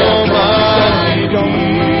God Almighty.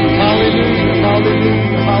 Hallelujah.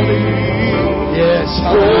 Hallelujah. Hallelujah. Yes.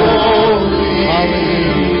 Hallelujah.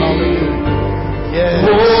 Hallelujah. Hallelujah. Yes.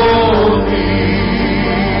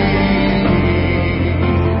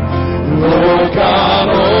 Lord God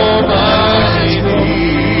Almighty.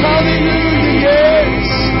 Hallelujah, yes.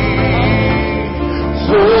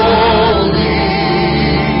 Holy.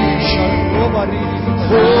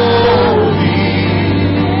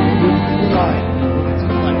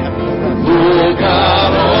 Lord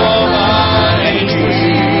God Almighty.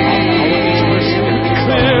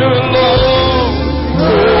 Clear, Lord.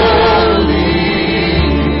 Holy.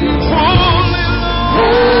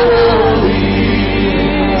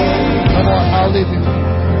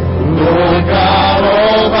 Lord God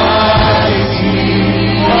Almighty,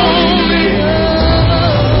 holy,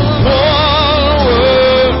 one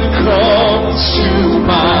word comes to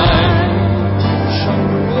mind.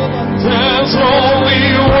 There's only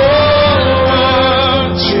one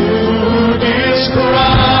word to describe,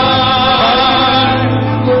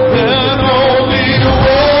 and only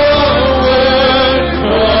one word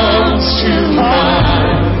comes to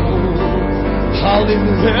mind.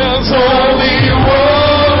 Hallelujah. There's only one.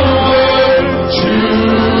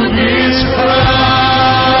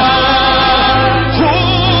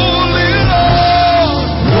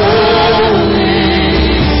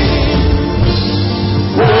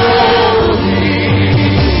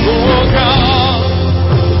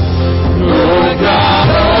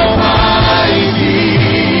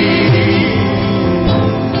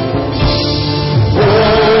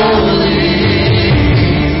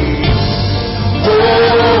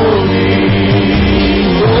 Holy.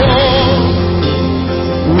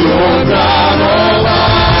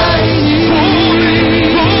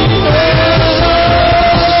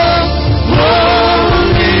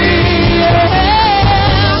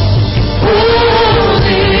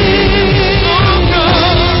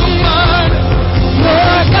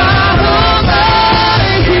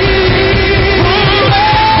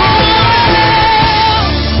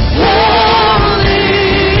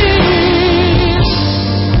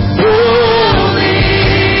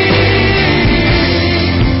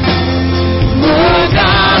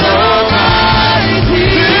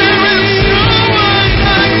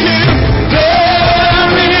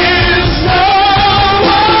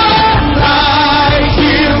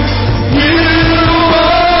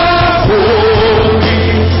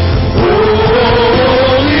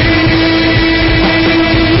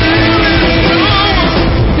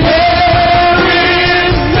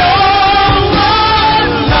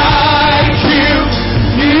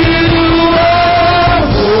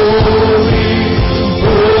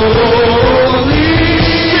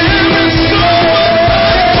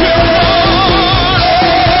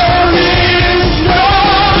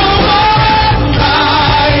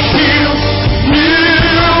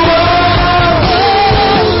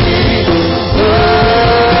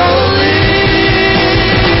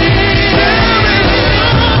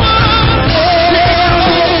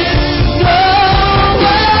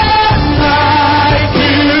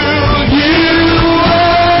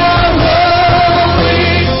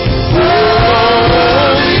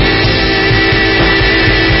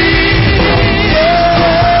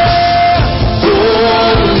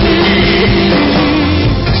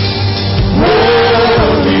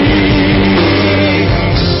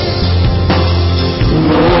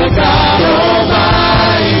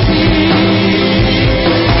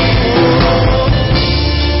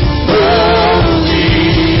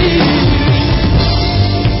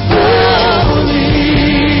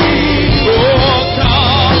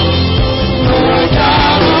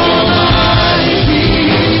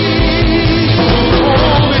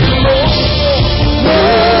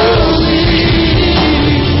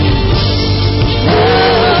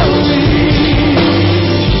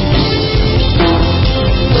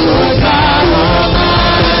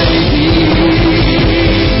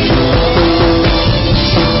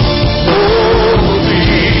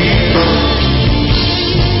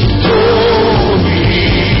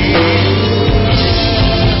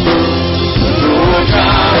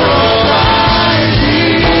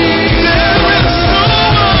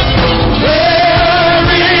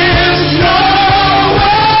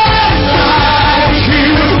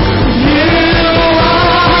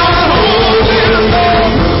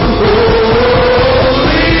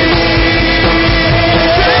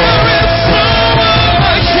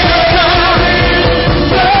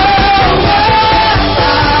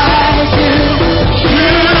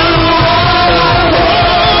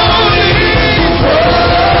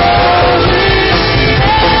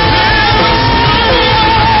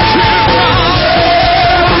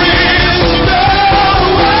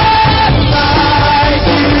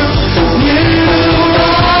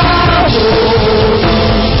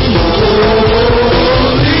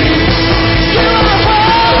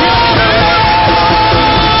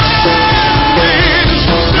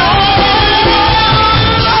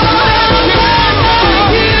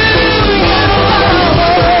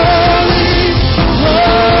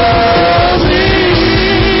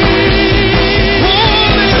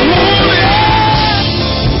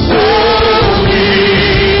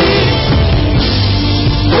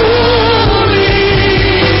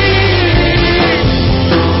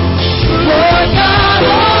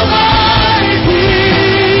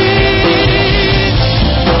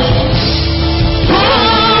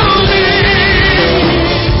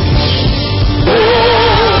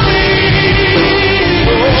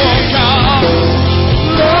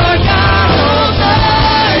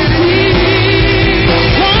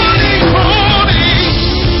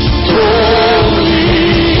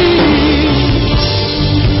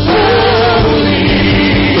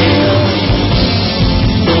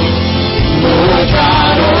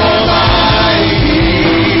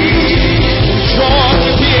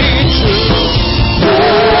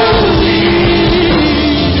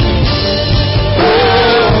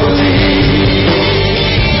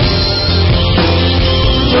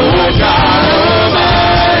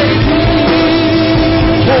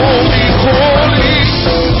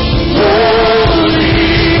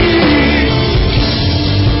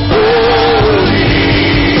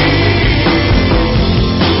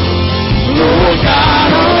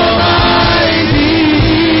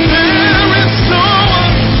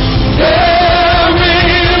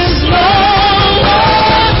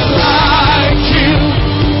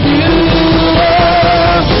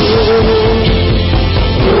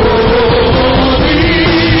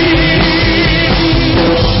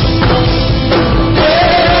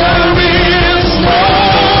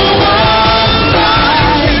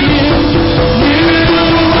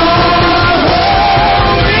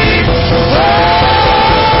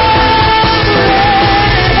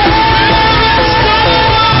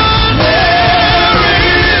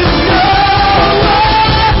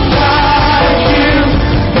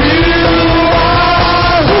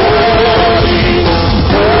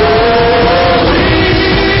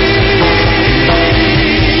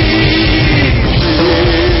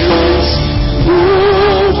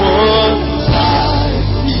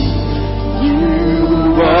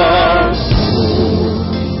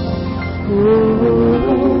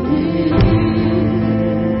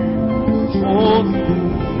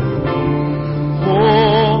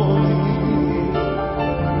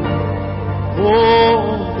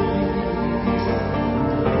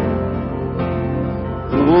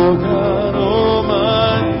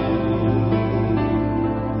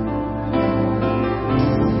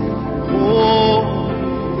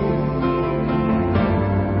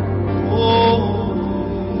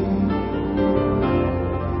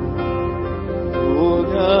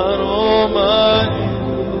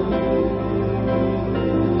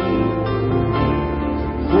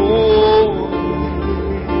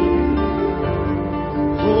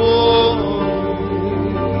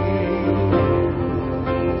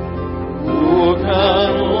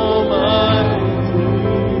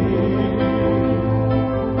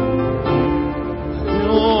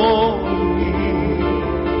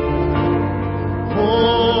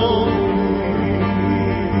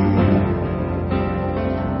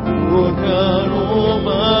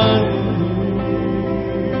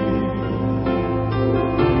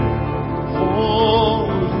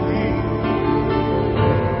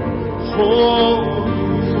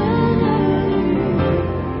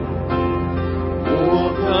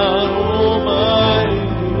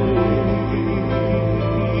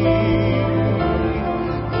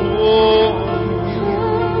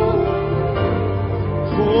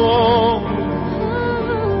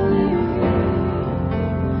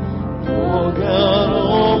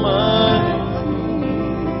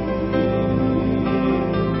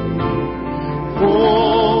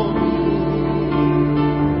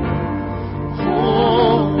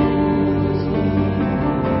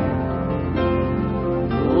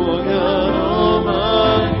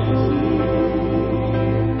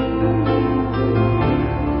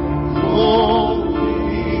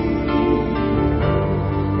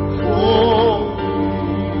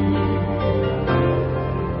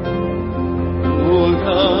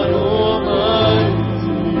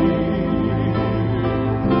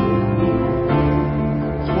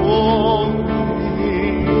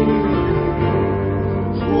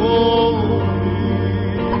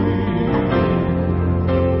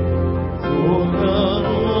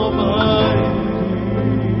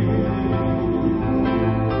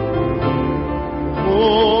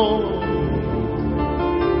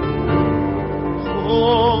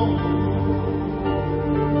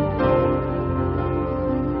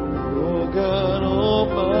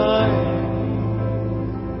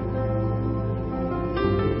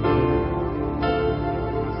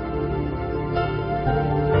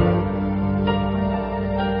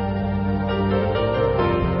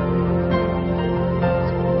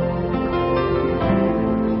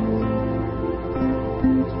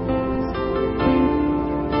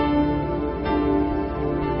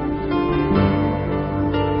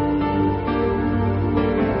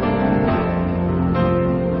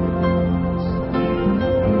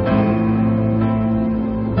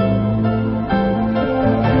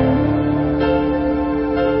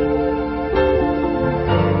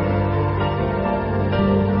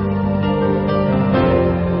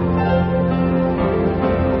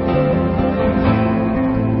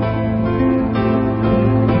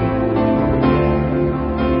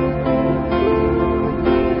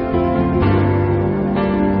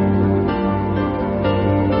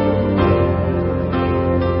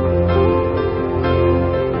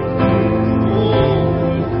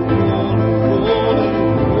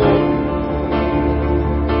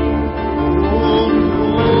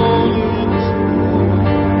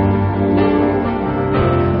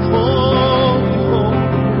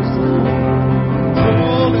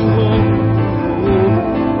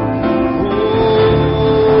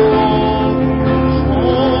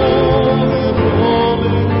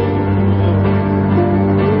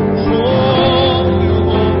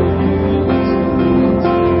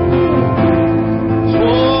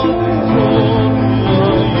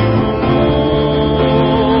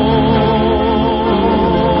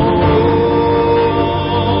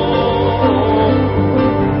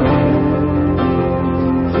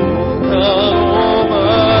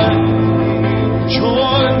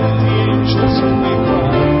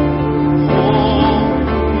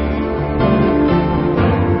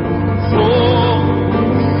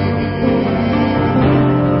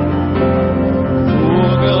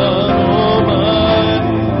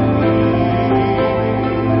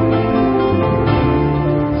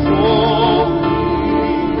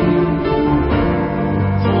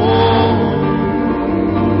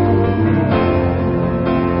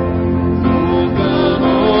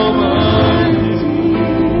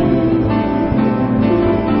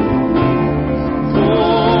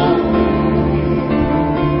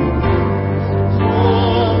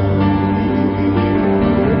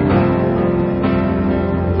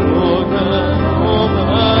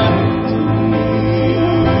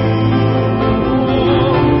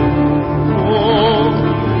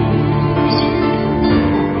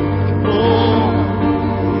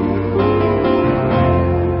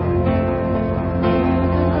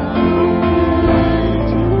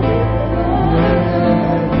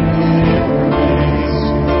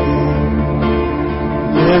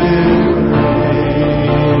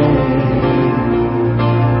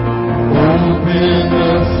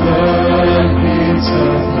 Open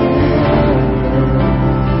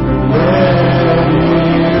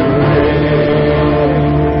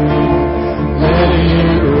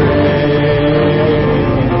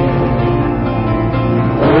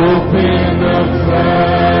the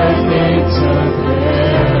floodgates of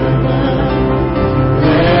heaven.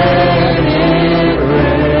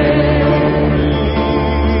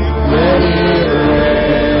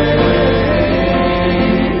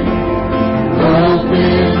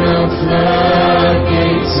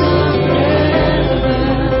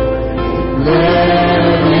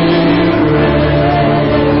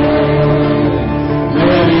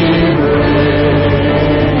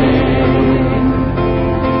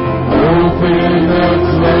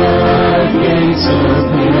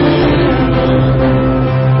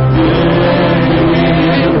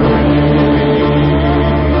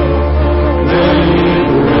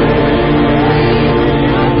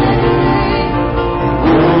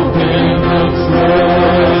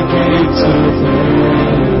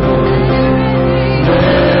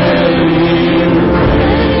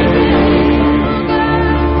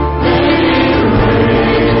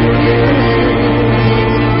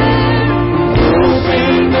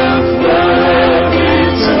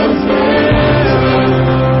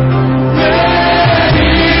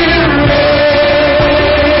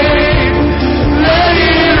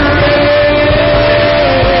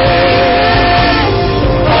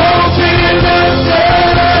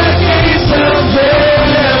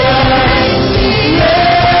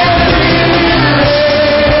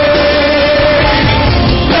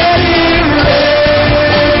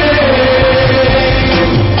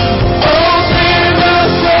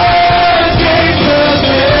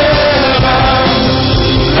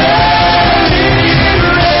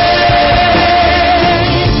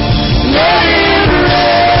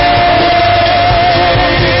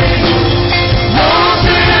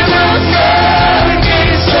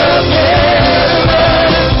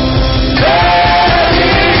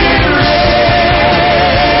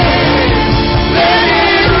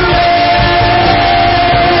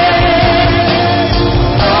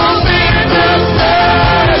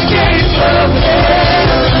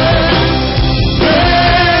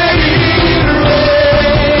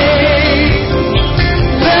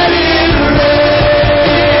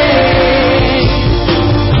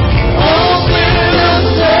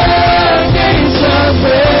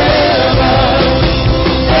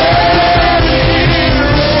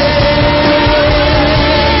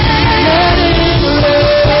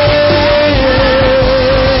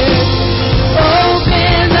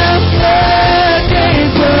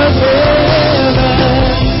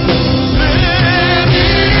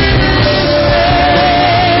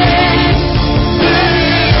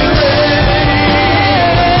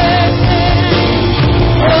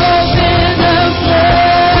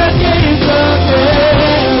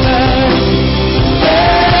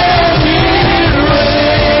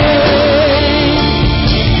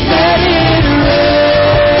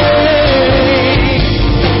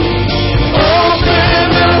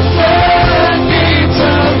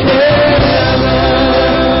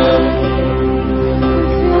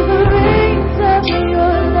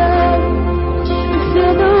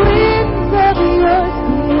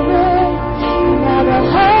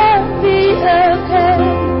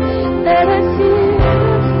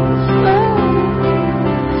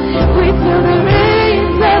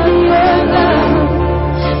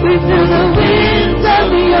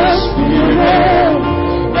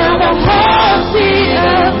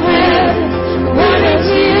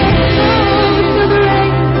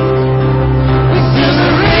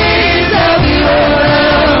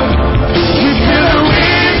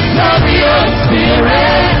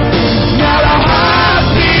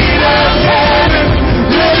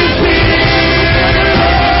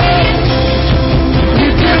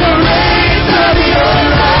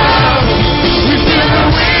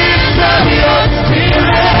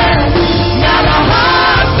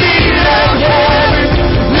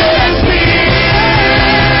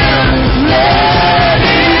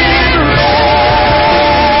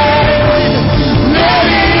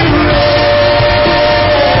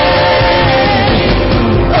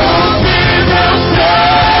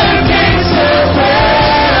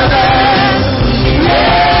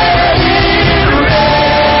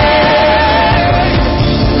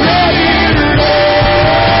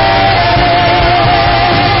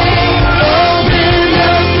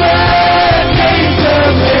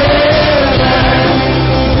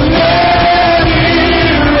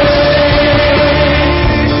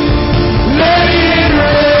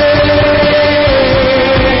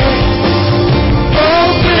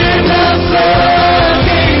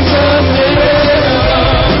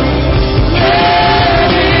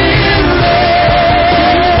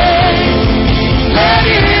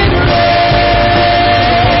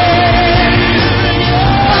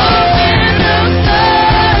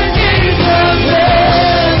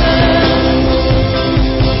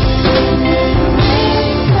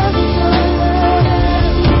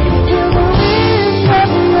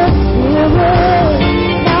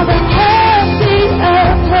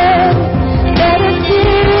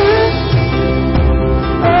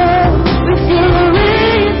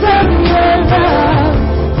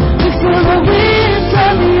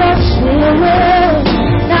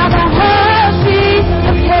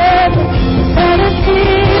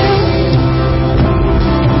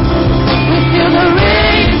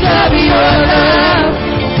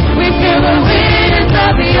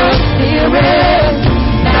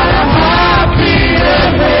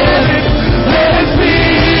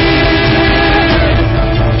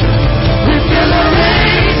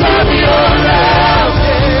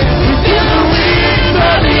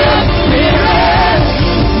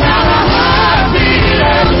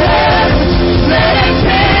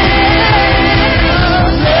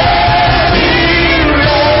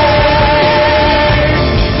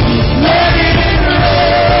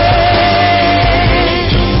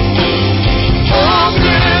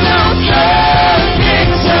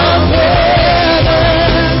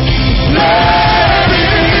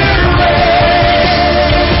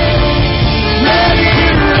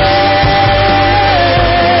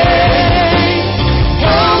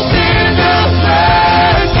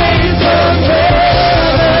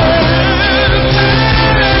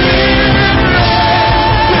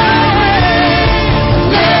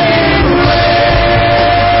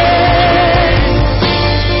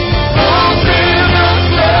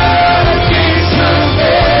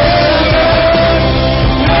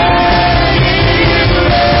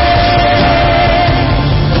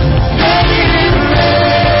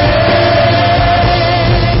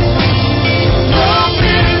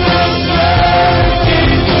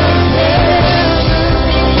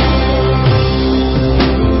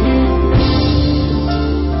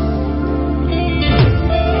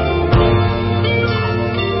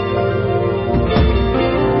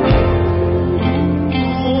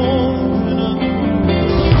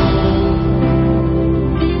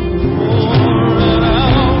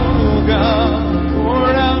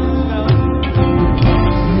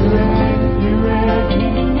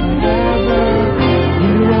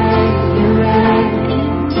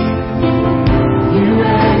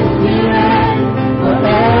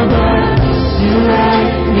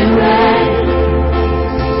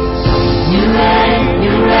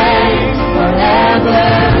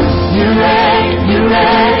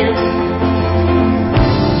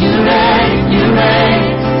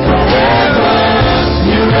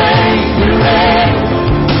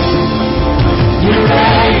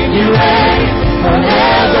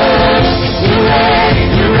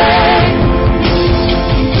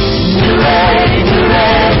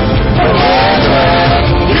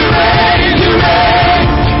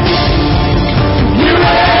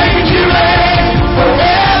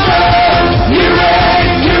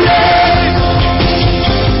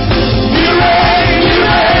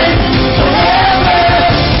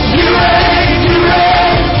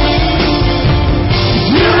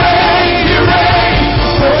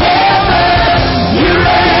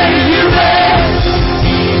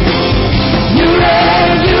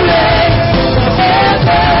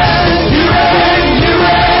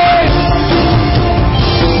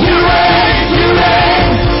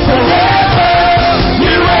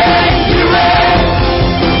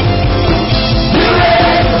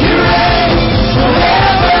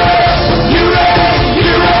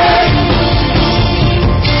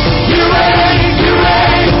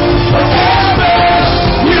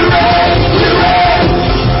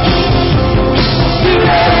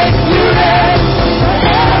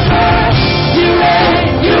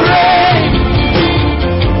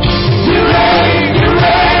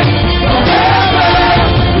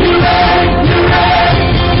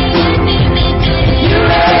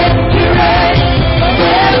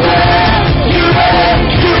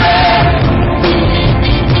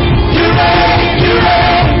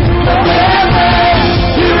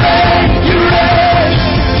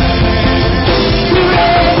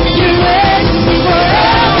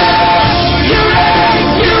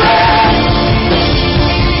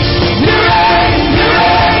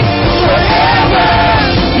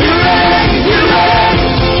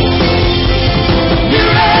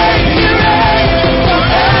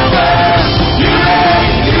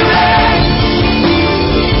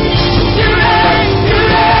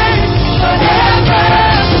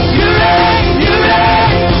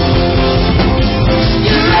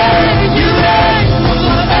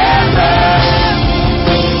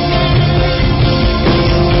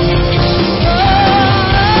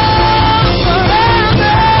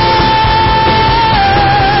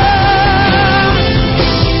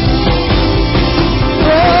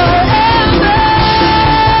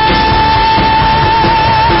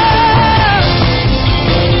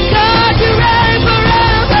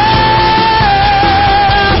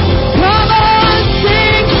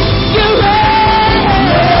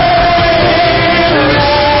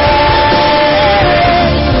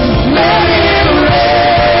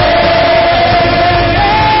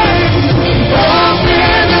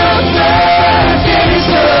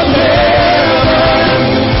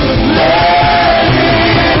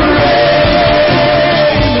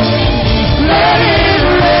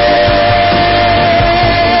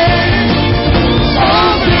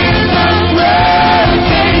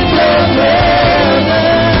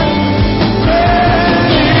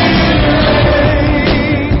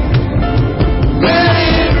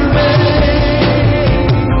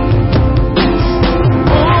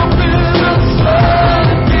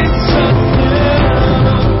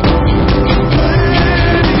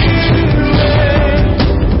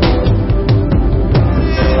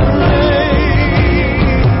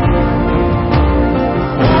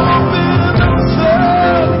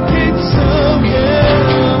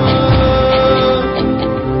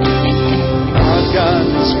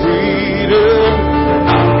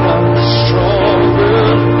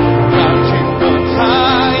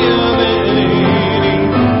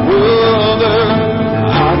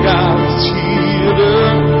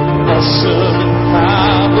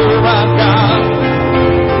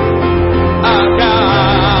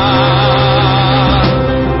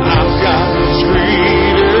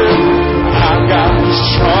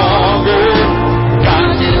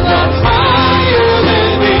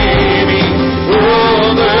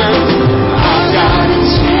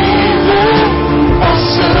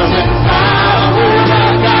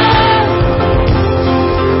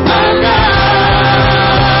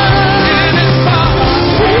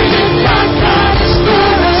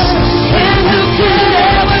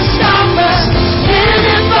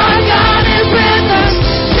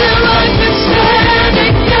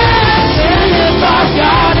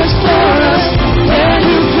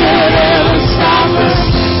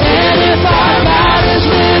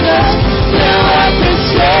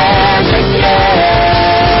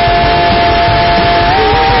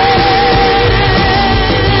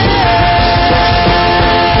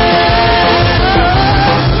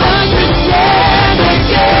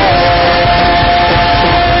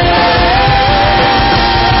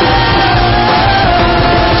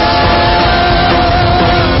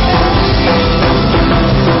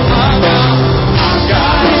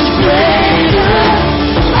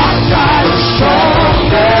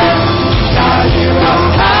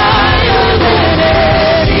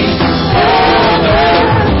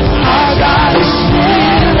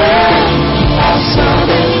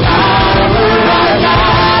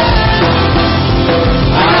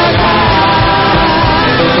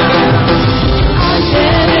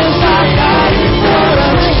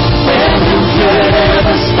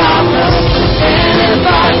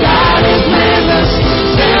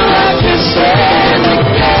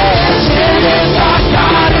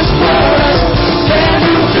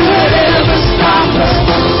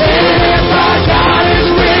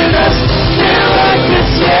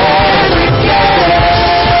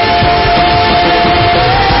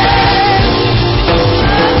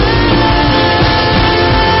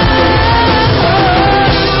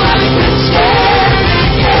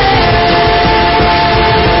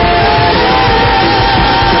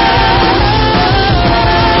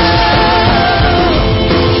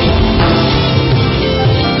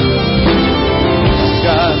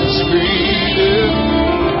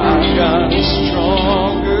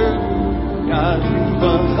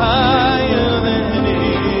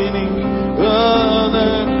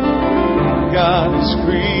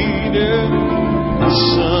 greater, the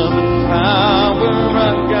Son and power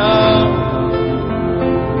of God.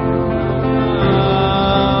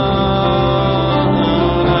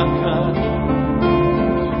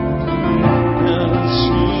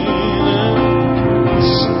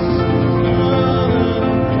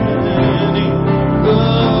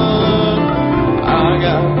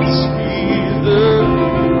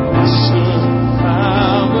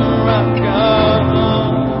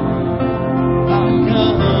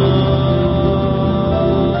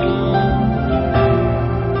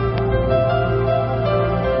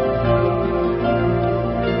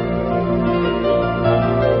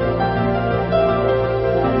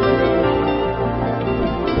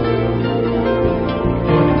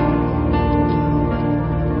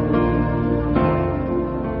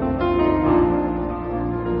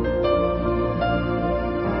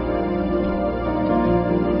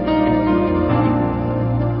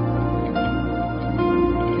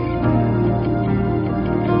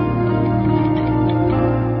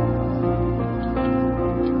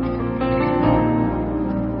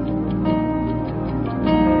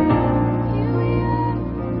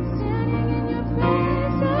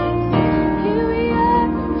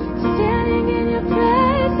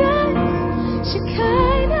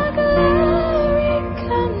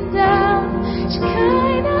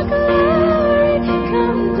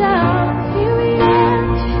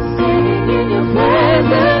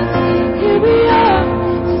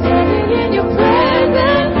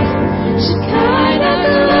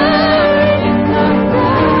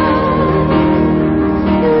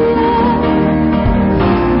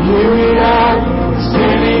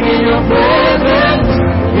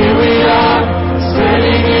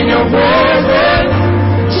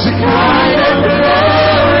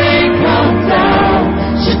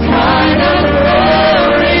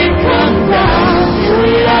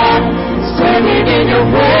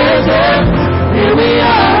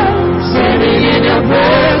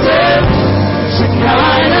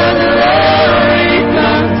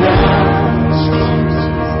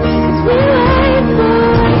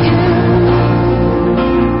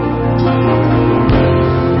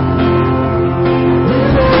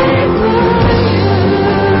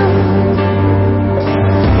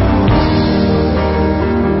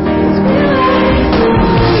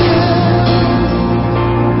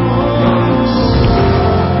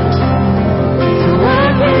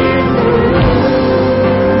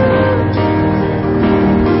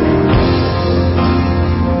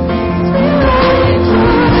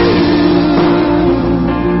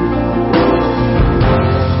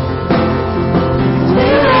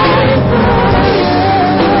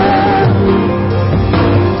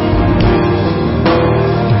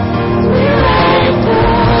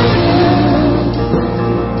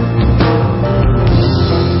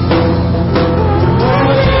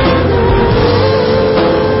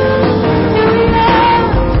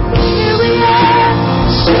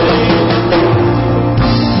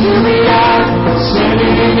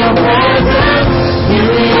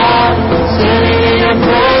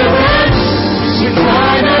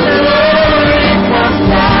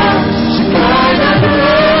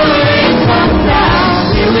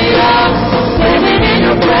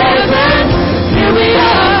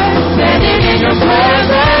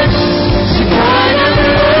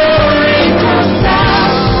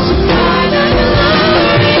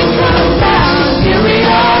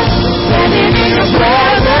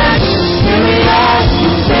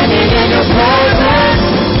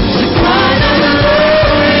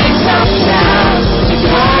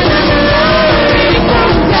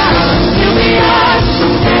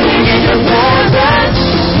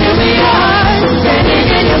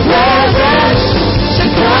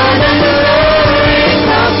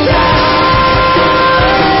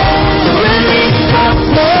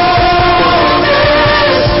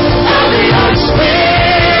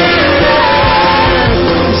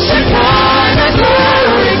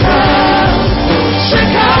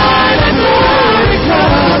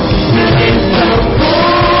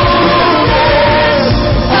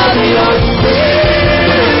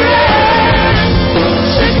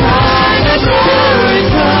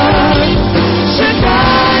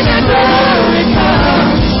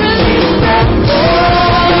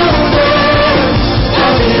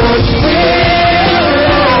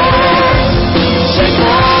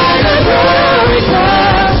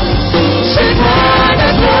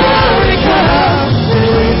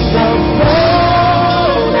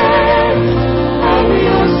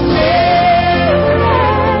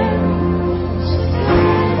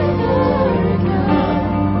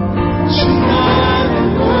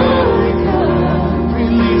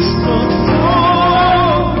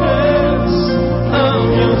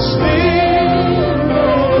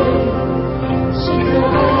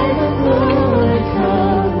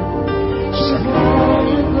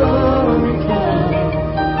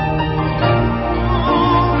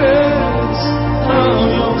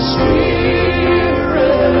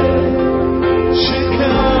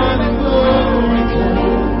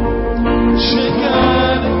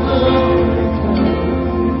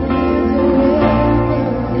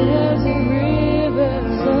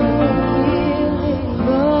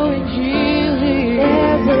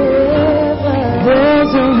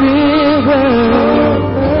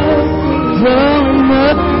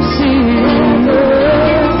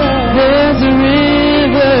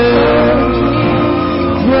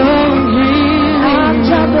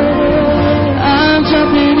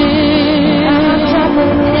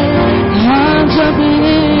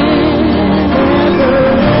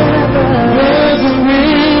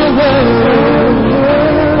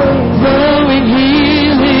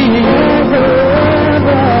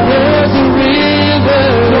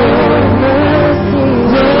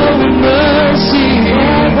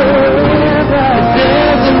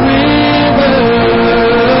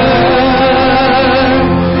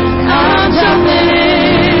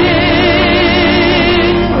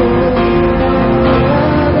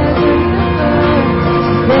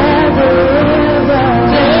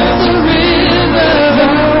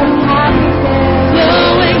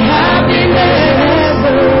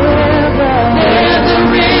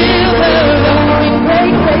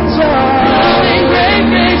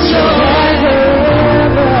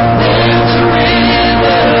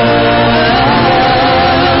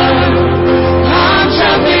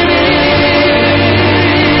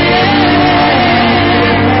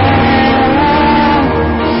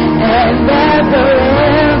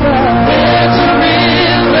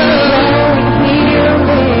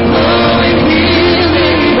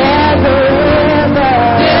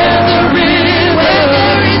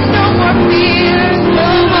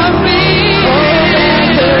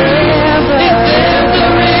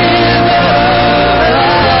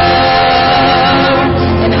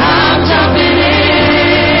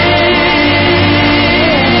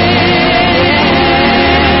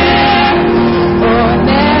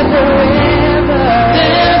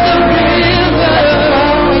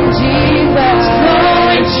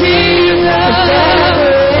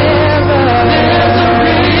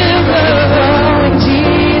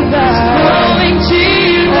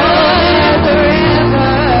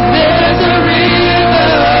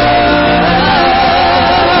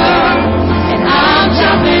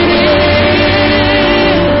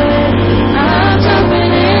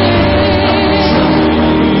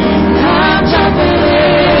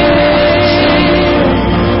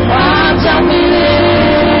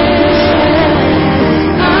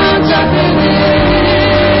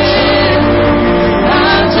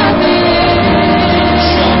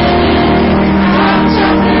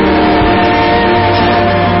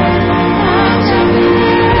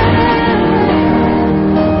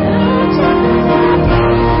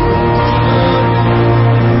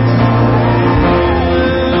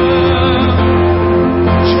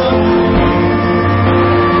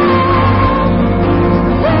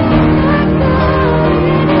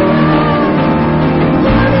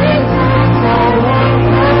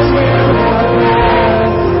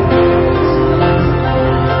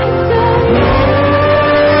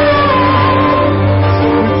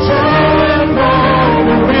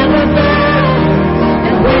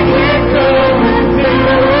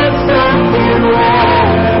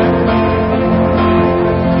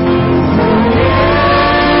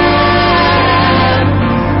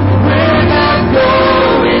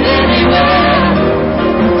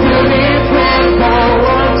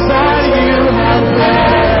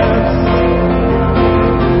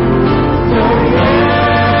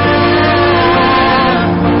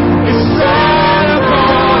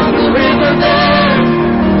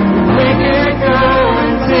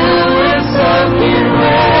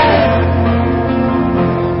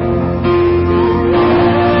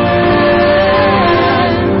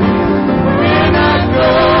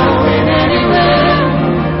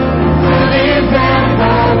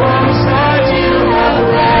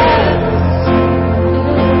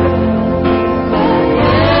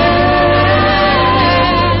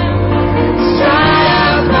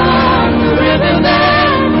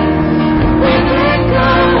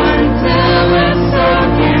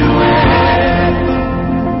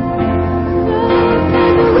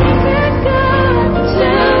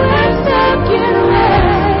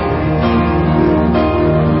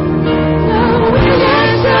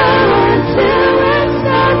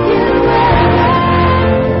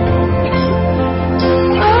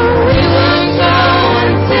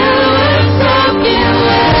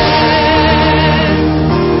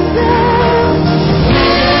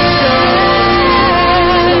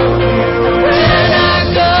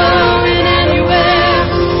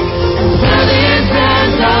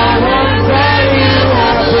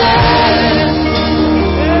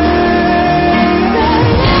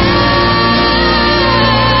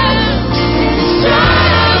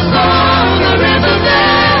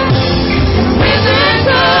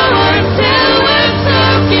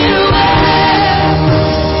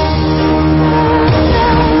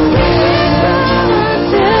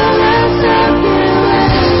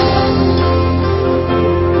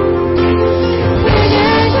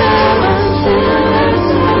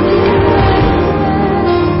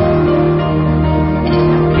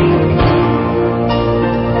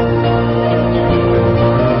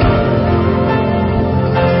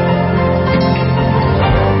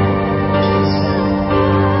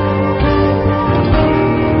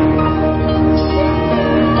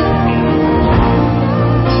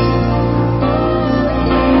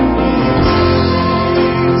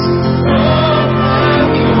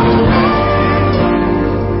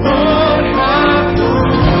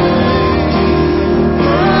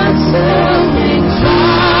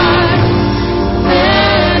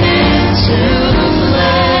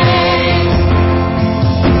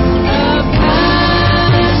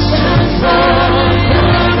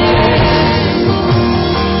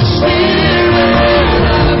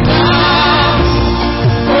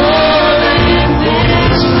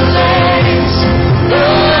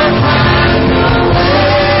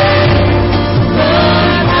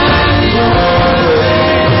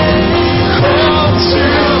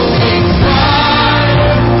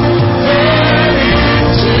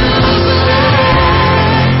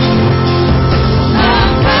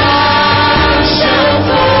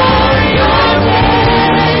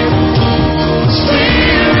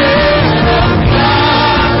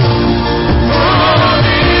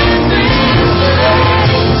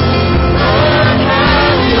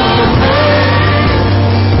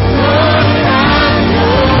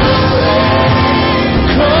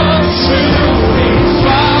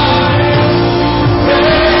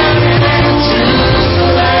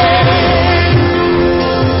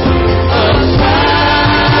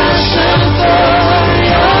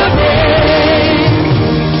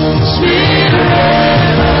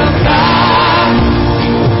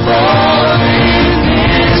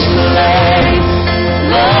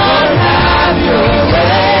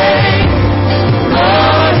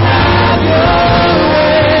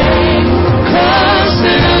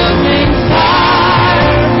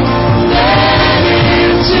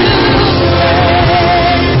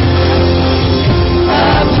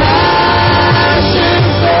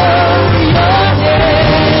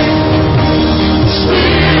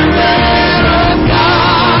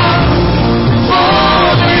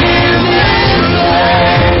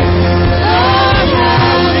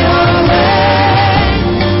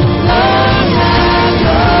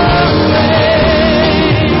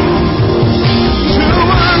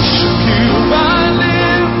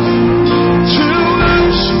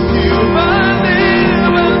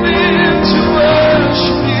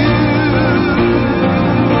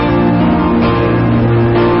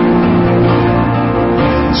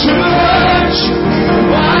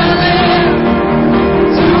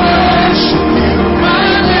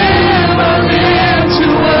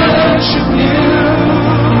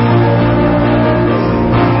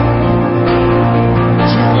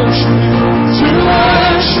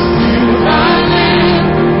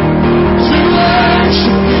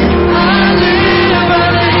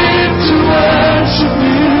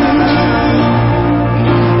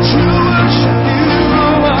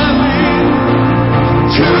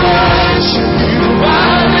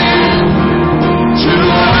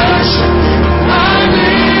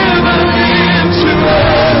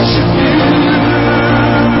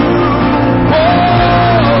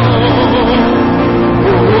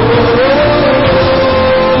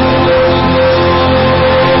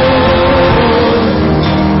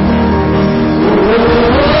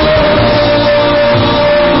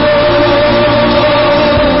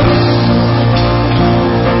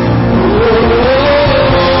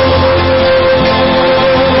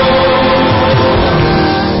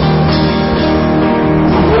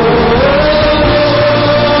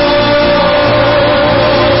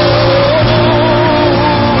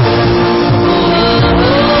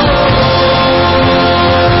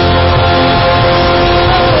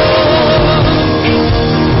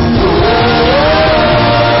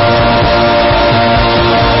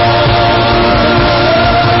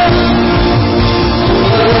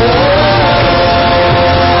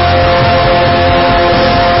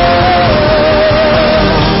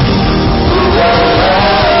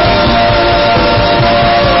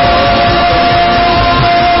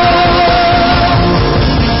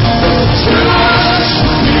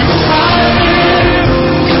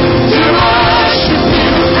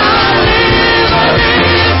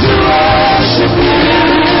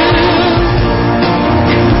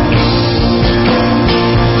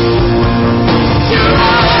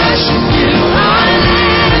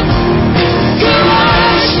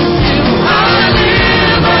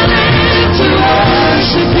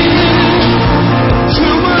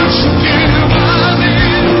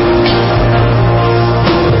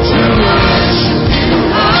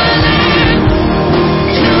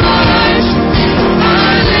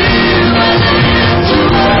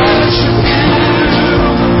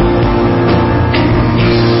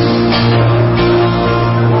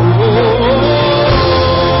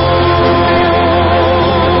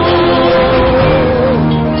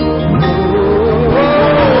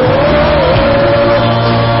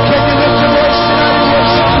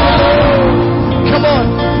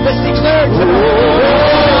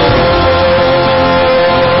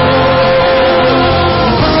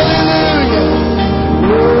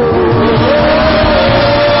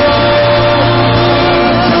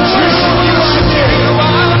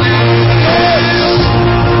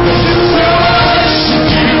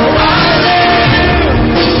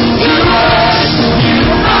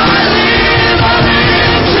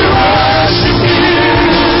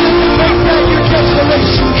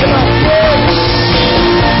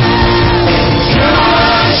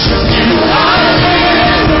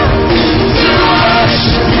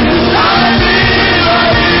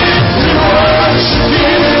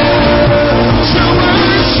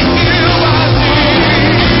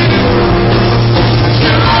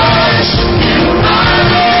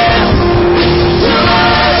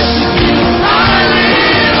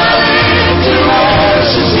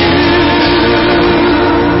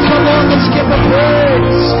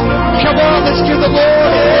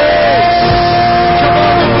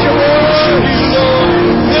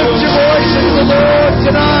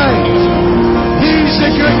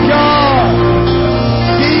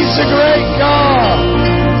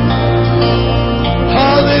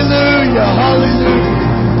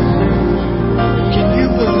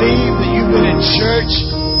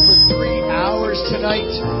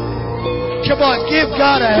 tonight? Come on, give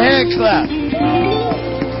God a hand clap.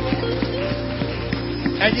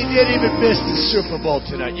 And you didn't even miss the Super Bowl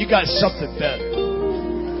tonight. You got something better.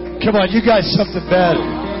 Come on, you got something better.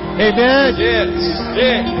 Amen? Yes.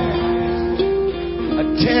 Yeah. A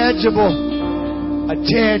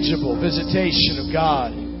tangible visitation of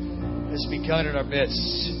God has begun in our midst.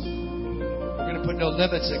 We're going to put no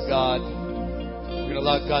limits in God. We're going to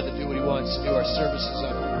allow God to do what He wants to do. Our services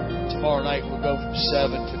on tomorrow night will go from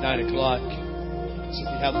 7 to 9 o'clock. So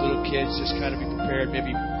if you have little kids, just kind of be prepared.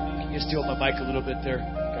 Maybe can you steal my mic a little bit there?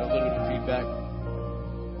 Got a little bit of feedback.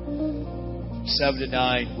 From 7 to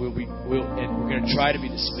 9, and we're going to try to be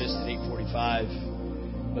dismissed at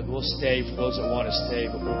 8:45. But we'll stay for those that want to stay.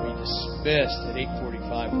 But we'll be dismissed at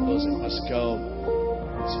 8:45 for those that must go,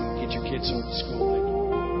 so we can get your kids home to school.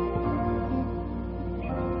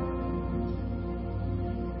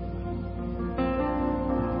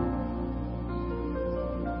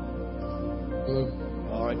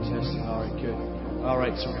 All right, Tess. All right, good. All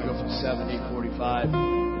right, so we're going to go from 7 to 8:45,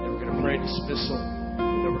 and then we're going to pray dismissal.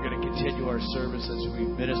 And then we're going to continue our service as we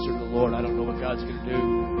minister to the Lord. I don't know what God's going to do.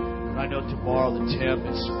 I know tomorrow that Tim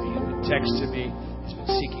he's been texting me. He's been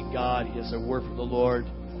seeking God. He has a word from the Lord.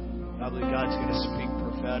 I believe God's going to speak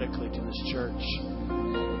prophetically to this church.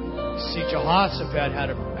 See, Jehoshaphat had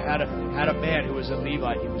a man who was a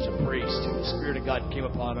Levite. He was a priest. And the Spirit of God came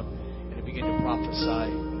upon him, and he began to prophesy.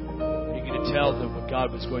 He began to tell them what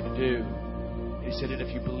God was going to do. He said, and if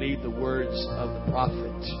you believe the words of the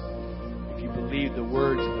prophet, if you believe the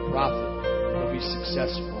words of the prophet, you'll be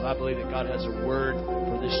successful. And I believe that God has a word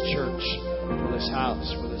for this church, for this house,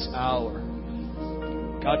 for this hour.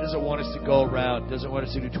 God doesn't want us to go around, doesn't want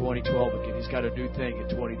us to do 2012 again. He's got a new thing in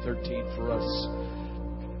 2013 for us.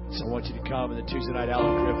 So I want you to come. And then Tuesday night,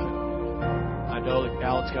 Alan Griffin. I know that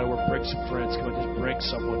Alan's got to work, bring some friends. Come on, just bring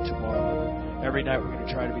someone tomorrow. Every night we're going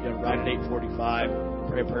to try to be done right at 8:45.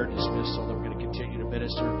 Pray a prayer dismissal. Then we're going to continue to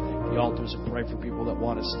minister at the altars and pray for people that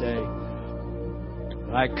want to stay.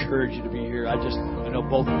 I encourage you to be here. I know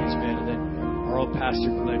both of these men, and then our own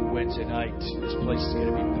Pastor Glenn Wednesday night. This place is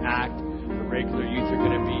going to be packed. The regular youth are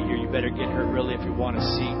going to be here. You better get here early if you want a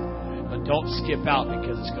seat. But don't skip out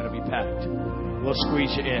because it's going to be packed. We'll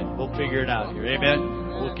squeeze you in. We'll figure it out here. Amen?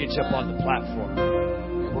 We'll get you up on the platform.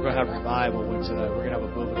 We're going to have revival Wednesday night. We're going to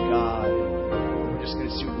have a move of God. We're just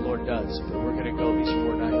going to see what the Lord does. But we're going to go these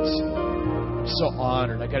 4 nights. I'm so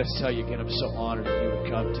honored. I got to tell you again, I'm so honored that you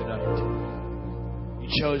would come tonight. You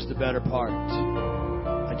chose the better part.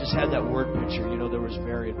 I just had that word picture. You know, there was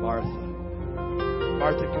Mary and Martha.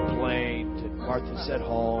 Martha complained, and Martha sat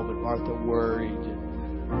home, and Martha worried,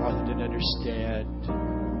 and Martha didn't understand.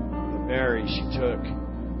 But Mary, she took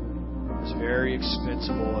this very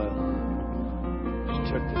expensive oil. She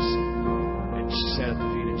took this and she sat at the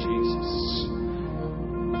feet of Jesus.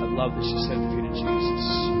 I love that she sat at the feet of Jesus.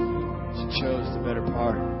 She chose the better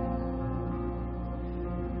part.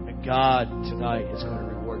 God tonight is going to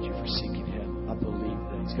reward you for seeking Him. I believe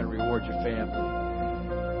that. He's going to reward your family.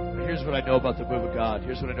 But here's what I know about the move of God.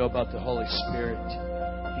 Here's what I know about the Holy Spirit.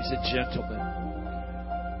 He's a gentleman.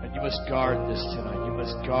 And you must guard this tonight. You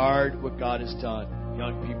must guard what God has done.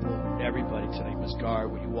 Young people, everybody tonight, you must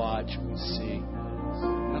guard what you watch, what you see.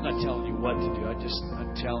 I'm not telling you what to do.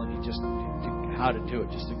 I'm telling you just how to do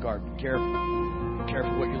it. Just to guard. Be careful. Be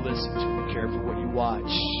careful what you listen to. Be careful what you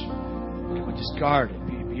watch. Come on, just guard it.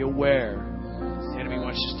 Be aware. The enemy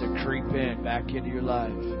wants us to creep in back into your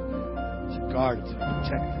life. So guard it.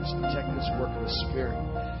 Protect this work of the Spirit.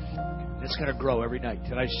 And it's going to grow every night.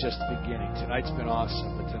 Tonight's just the beginning. Tonight's been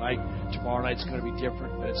awesome. But tomorrow night's going to be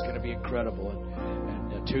different, but it's going to be incredible.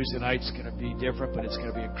 And Tuesday night's going to be different, but it's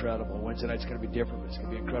going to be incredible. Wednesday night's going to be different, but it's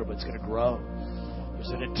going to be incredible. It's going to grow.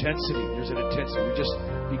 There's an intensity. We just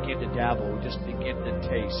begin to dabble. We just begin to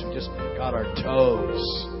taste. We just got our toes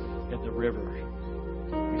in the river.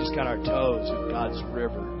 We just got our toes in God's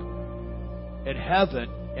river. In heaven,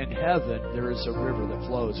 there is a river that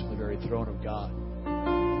flows from the very throne of God.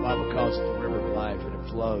 The Bible calls it the river of life, and it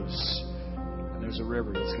flows. And there's a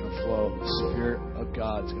river that's going to flow. The Spirit of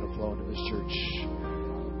God is going to flow into this church.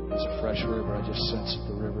 There's a fresh river. I just sense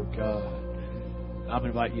the river of God. I'm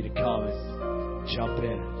going to invite you to come and jump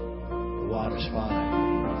in. The water's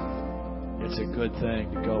fine. It's a good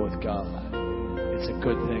thing to go with God. It's a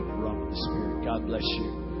good thing to run with the Spirit. God bless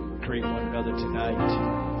you. Greet one another tonight.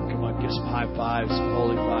 Come on, give some high fives, some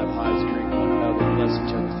holy 5 highs. Greet one another. Bless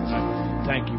each other tonight. Thank you.